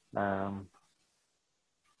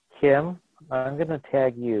 Kim, I'm going to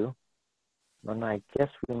tag you, and I guess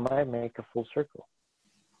we might make a full circle.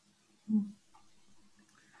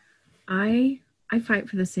 I fight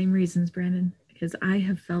for the same reasons, Brandon, because I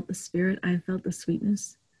have felt the Spirit. I have felt the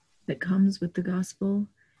sweetness that comes with the gospel,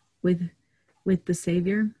 with the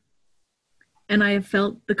Savior. And I have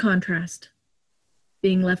felt the contrast,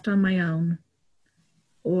 being left on my own,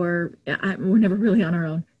 or we're never really on our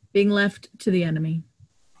own, being left to the enemy.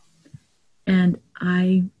 And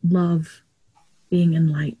I love being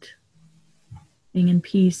in light, being in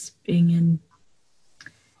peace, being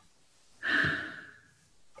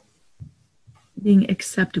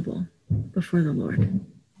acceptable before the Lord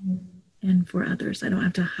and for others. I don't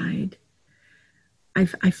have to hide. I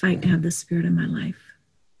fight to have the Spirit in my life.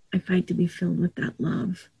 I fight to be filled with that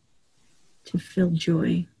love, to feel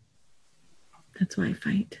joy. That's why I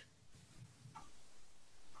fight.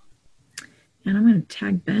 And I'm going to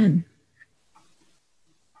tag Ben.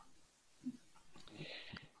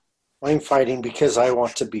 I'm fighting because I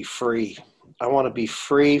want to be free. I want to be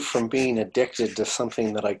free from being addicted to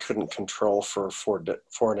something that I couldn't control for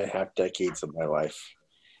 4.5 decades of my life.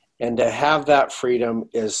 And to have that freedom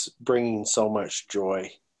is bringing so much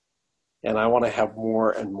joy. And I want to have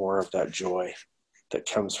more and more of that joy that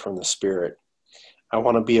comes from the Spirit. I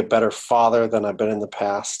want to be a better father than I've been in the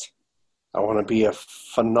past. I want to be a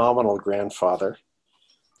phenomenal grandfather.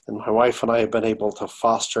 And my wife and I have been able to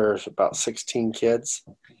foster about 16 kids.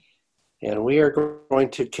 And we are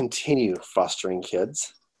going to continue fostering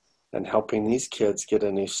kids and helping these kids get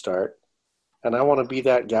a new start. And I want to be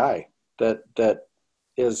that guy that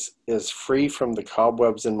is free from the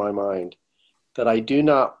cobwebs in my mind, that I do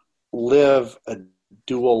not live a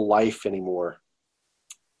dual life anymore.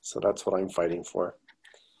 So that's what I'm fighting for.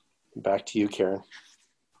 Back to you, Karen.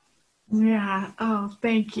 Yeah. Oh,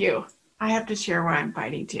 thank you. I have to share what I'm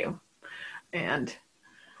fighting too. And,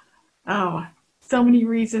 so many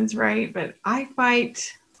reasons, right? But I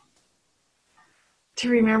fight to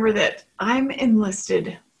remember that I'm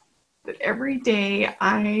enlisted, that every day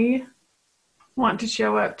I want to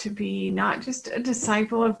show up to be not just a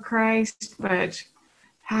disciple of Christ, but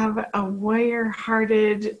have a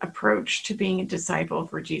warrior-hearted approach to being a disciple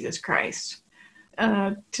for Jesus Christ.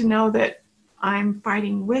 To know that I'm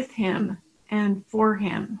fighting with him and for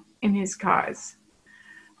him in his cause.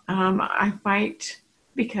 I fight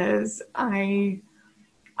because I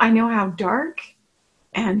know how dark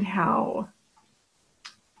and how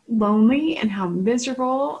lonely and how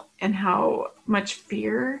miserable and how much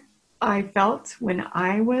fear I felt when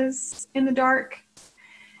I was in the dark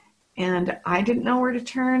and I didn't know where to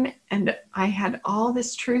turn, and I had all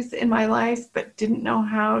this truth in my life but didn't know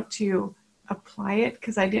how to apply it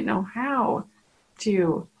because I didn't know how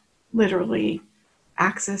to literally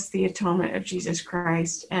access the atonement of Jesus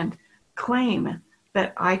Christ and claim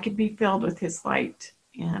that I could be filled with his light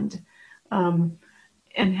and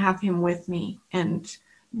have him with me, and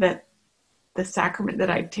that the sacrament that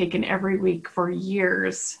I'd taken every week for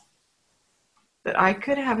years, that I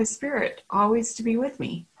could have his spirit always to be with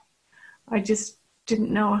me. I just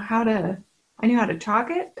didn't know I knew how to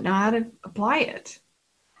talk it, but not how to apply it.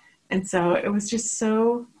 And so it was just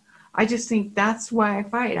so, I just think that's why I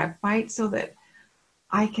fight. I fight so that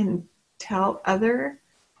I can tell other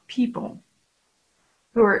people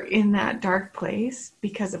who are in that dark place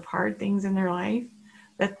because of hard things in their life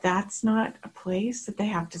that that's not a place that they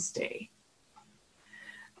have to stay.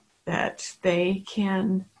 That they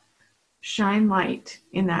can shine light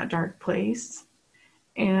in that dark place,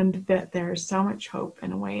 and that there's so much hope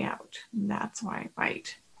and a way out. And that's why I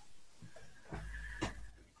fight.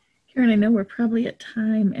 Karen, I know we're probably at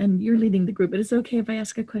time and you're leading the group, but it's okay if I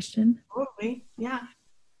ask a question? Totally, yeah.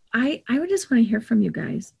 I would just want to hear from you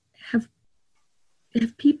guys. Have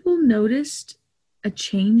people noticed a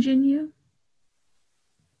change in you?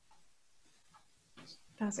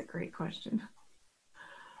 That's a great question.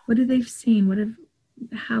 What have they seen?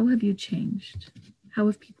 How have you changed? How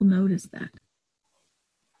have people noticed that?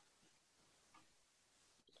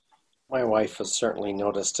 My wife has certainly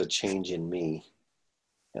noticed a change in me.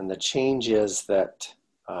 And the change is that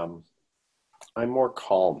I'm more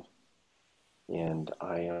calm, and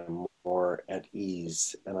I am more at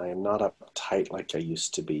ease, and I am not uptight like I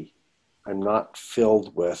used to be. I'm not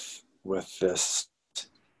filled with this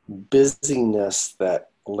busyness that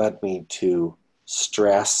led me to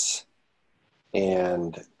stress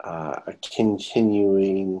and a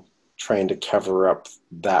continuing trying to cover up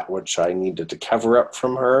that which I needed to cover up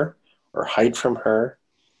from her or hide from her.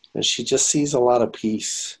 And she just sees a lot of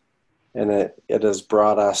peace, and it has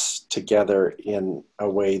brought us together in a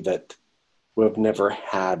way that we've never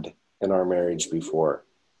had in our marriage before,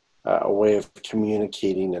 a way of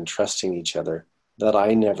communicating and trusting each other that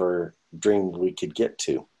I never dreamed we could get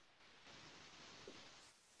to.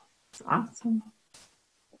 That's awesome.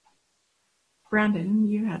 Brandon,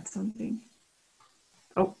 you had something.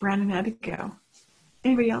 Oh, Brandon had to go.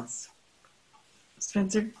 Anybody else?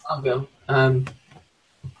 Spencer? I'll go.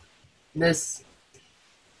 This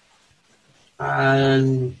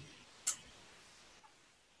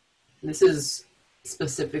is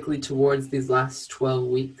specifically towards these last 12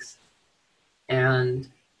 weeks, and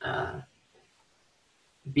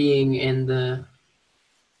being in the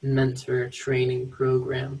mentor training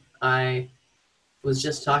program. I was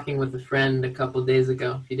just talking with a friend a few days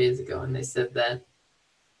ago, and they said that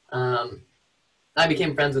I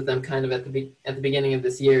became friends with them kind of at the beginning of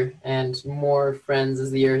this year, and more friends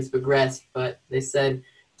as the year has progressed. But they said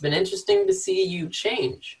it's been interesting to see you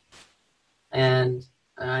change, and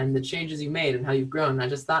the changes you made and how you've grown. And I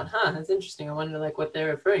just thought, that's interesting. I wonder what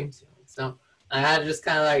they're referring to. So I had to just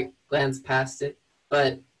kind of glance past it,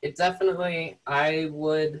 but it definitely, I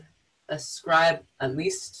would ascribe at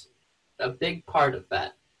least a big part of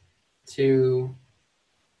that to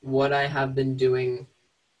what I have been doing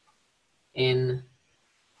in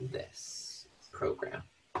this program.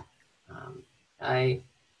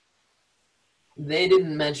 They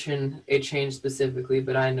didn't mention a change specifically,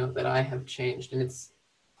 but I know that I have changed, and it's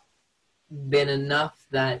been enough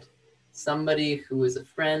that somebody who is a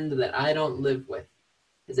friend that I don't live with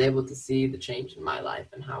is able to see the change in my life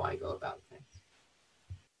and how I go about things.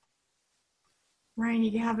 Ryan,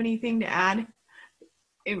 you have anything to add?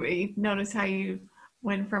 Notice how you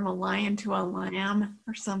went from a lion to a lamb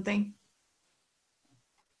or something?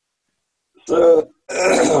 So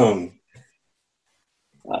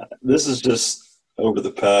this is just over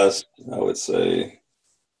the past, I would say,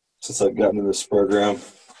 since I've gotten into this program.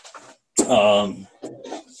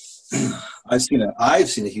 I've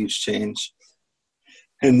seen a huge change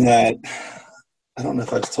in that. I don't know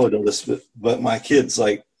if I've told you this, but my kids,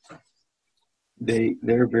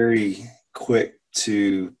 they're very quick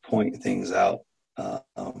to point things out,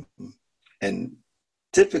 and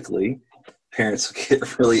typically parents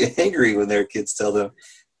get really angry when their kids tell them,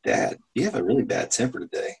 "Dad, you have a really bad temper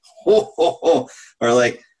today." Or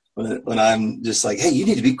when I'm just like, "Hey, you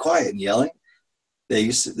need to be quiet," and yelling.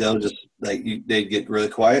 They'll just they'd get really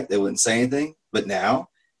quiet. They wouldn't say anything. But now,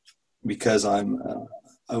 because I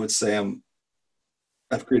would say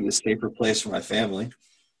I've created a safer place for my family.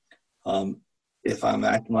 If I'm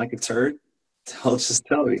acting like a turd, they'll just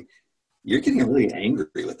tell me, you're getting really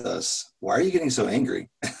angry with us. Why are you getting so angry?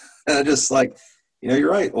 And I just like,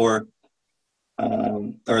 you're right. Or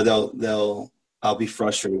I'll be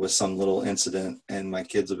frustrated with some little incident, and my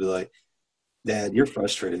kids will be like, Dad, you're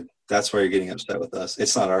frustrated. That's why you're getting upset with us.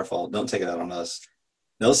 It's not our fault. Don't take it out on us.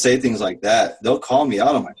 They'll say things like that. They'll call me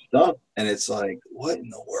out on my stuff. And it's like, what in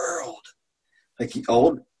the world? Like I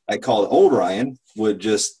call it old Ryan would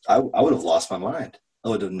just, I would have lost my mind. I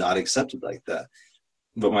would have not accepted like that.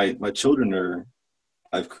 But my children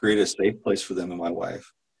I've created a safe place for them and my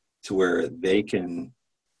wife to where they can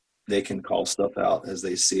call stuff out as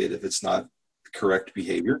they see it if it's not correct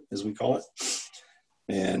behavior, as we call it.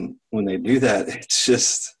 And when they do that, it's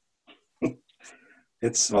just,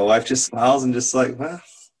 my wife just smiles and just like, well,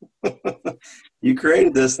 you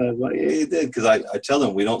created this. And I was like, yeah, you did. Because I tell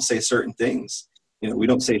them we don't say certain things. We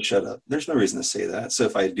don't say shut up. There's no reason to say that. So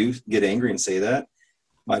if I do get angry and say that,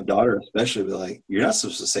 my daughter especially will be like, you're not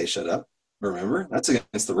supposed to say shut up. Remember, that's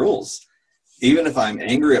against the rules. Even if I'm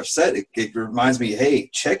angry, upset, it reminds me, hey,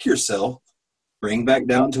 check yourself, bring back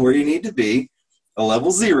down to where you need to be, a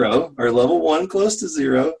level 0 or level 1 close to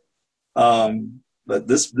 0. But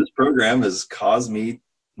this program has caused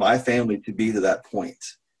my family to be to that point.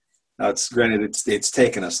 Now, it's granted, it's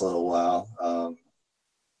taken us a little while,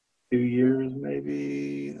 2 years,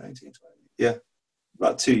 maybe 19, 20. Yeah,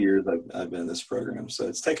 about 2 years I've been in this program. So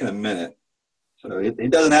it's taken a minute. So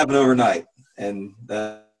it doesn't happen overnight. And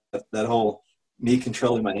that whole me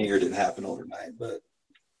controlling my anger didn't happen overnight. But,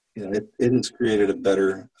 it has created a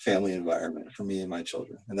better family environment for me and my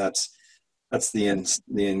children. And that's the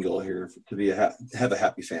end goal here, to have a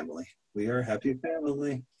happy family. We are a happy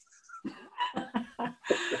family.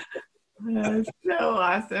 That's so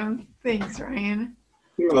awesome. Thanks, Ryan.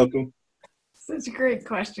 You're welcome. Such a great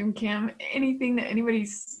question, Kim. Anything that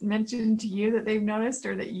anybody's mentioned to you that they've noticed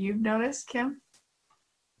or that you've noticed, Kim?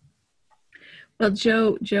 Well,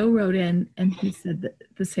 Joe wrote in and he said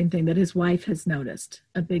the same thing, that his wife has noticed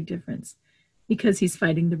a big difference because he's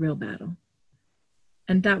fighting the real battle.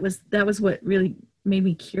 And that was what really made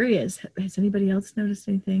me curious. Has anybody else noticed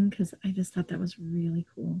anything? Because I just thought that was really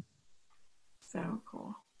cool. So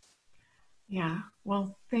cool. Yeah.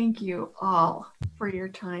 Well, thank you all for your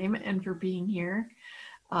time and for being here.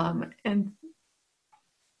 And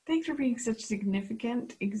thanks for being such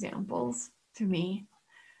significant examples to me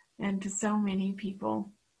and to so many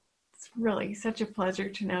people. It's really such a pleasure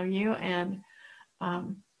to know you and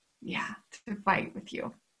to fight with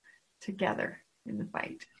you together in the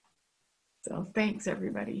fight. So thanks,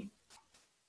 everybody.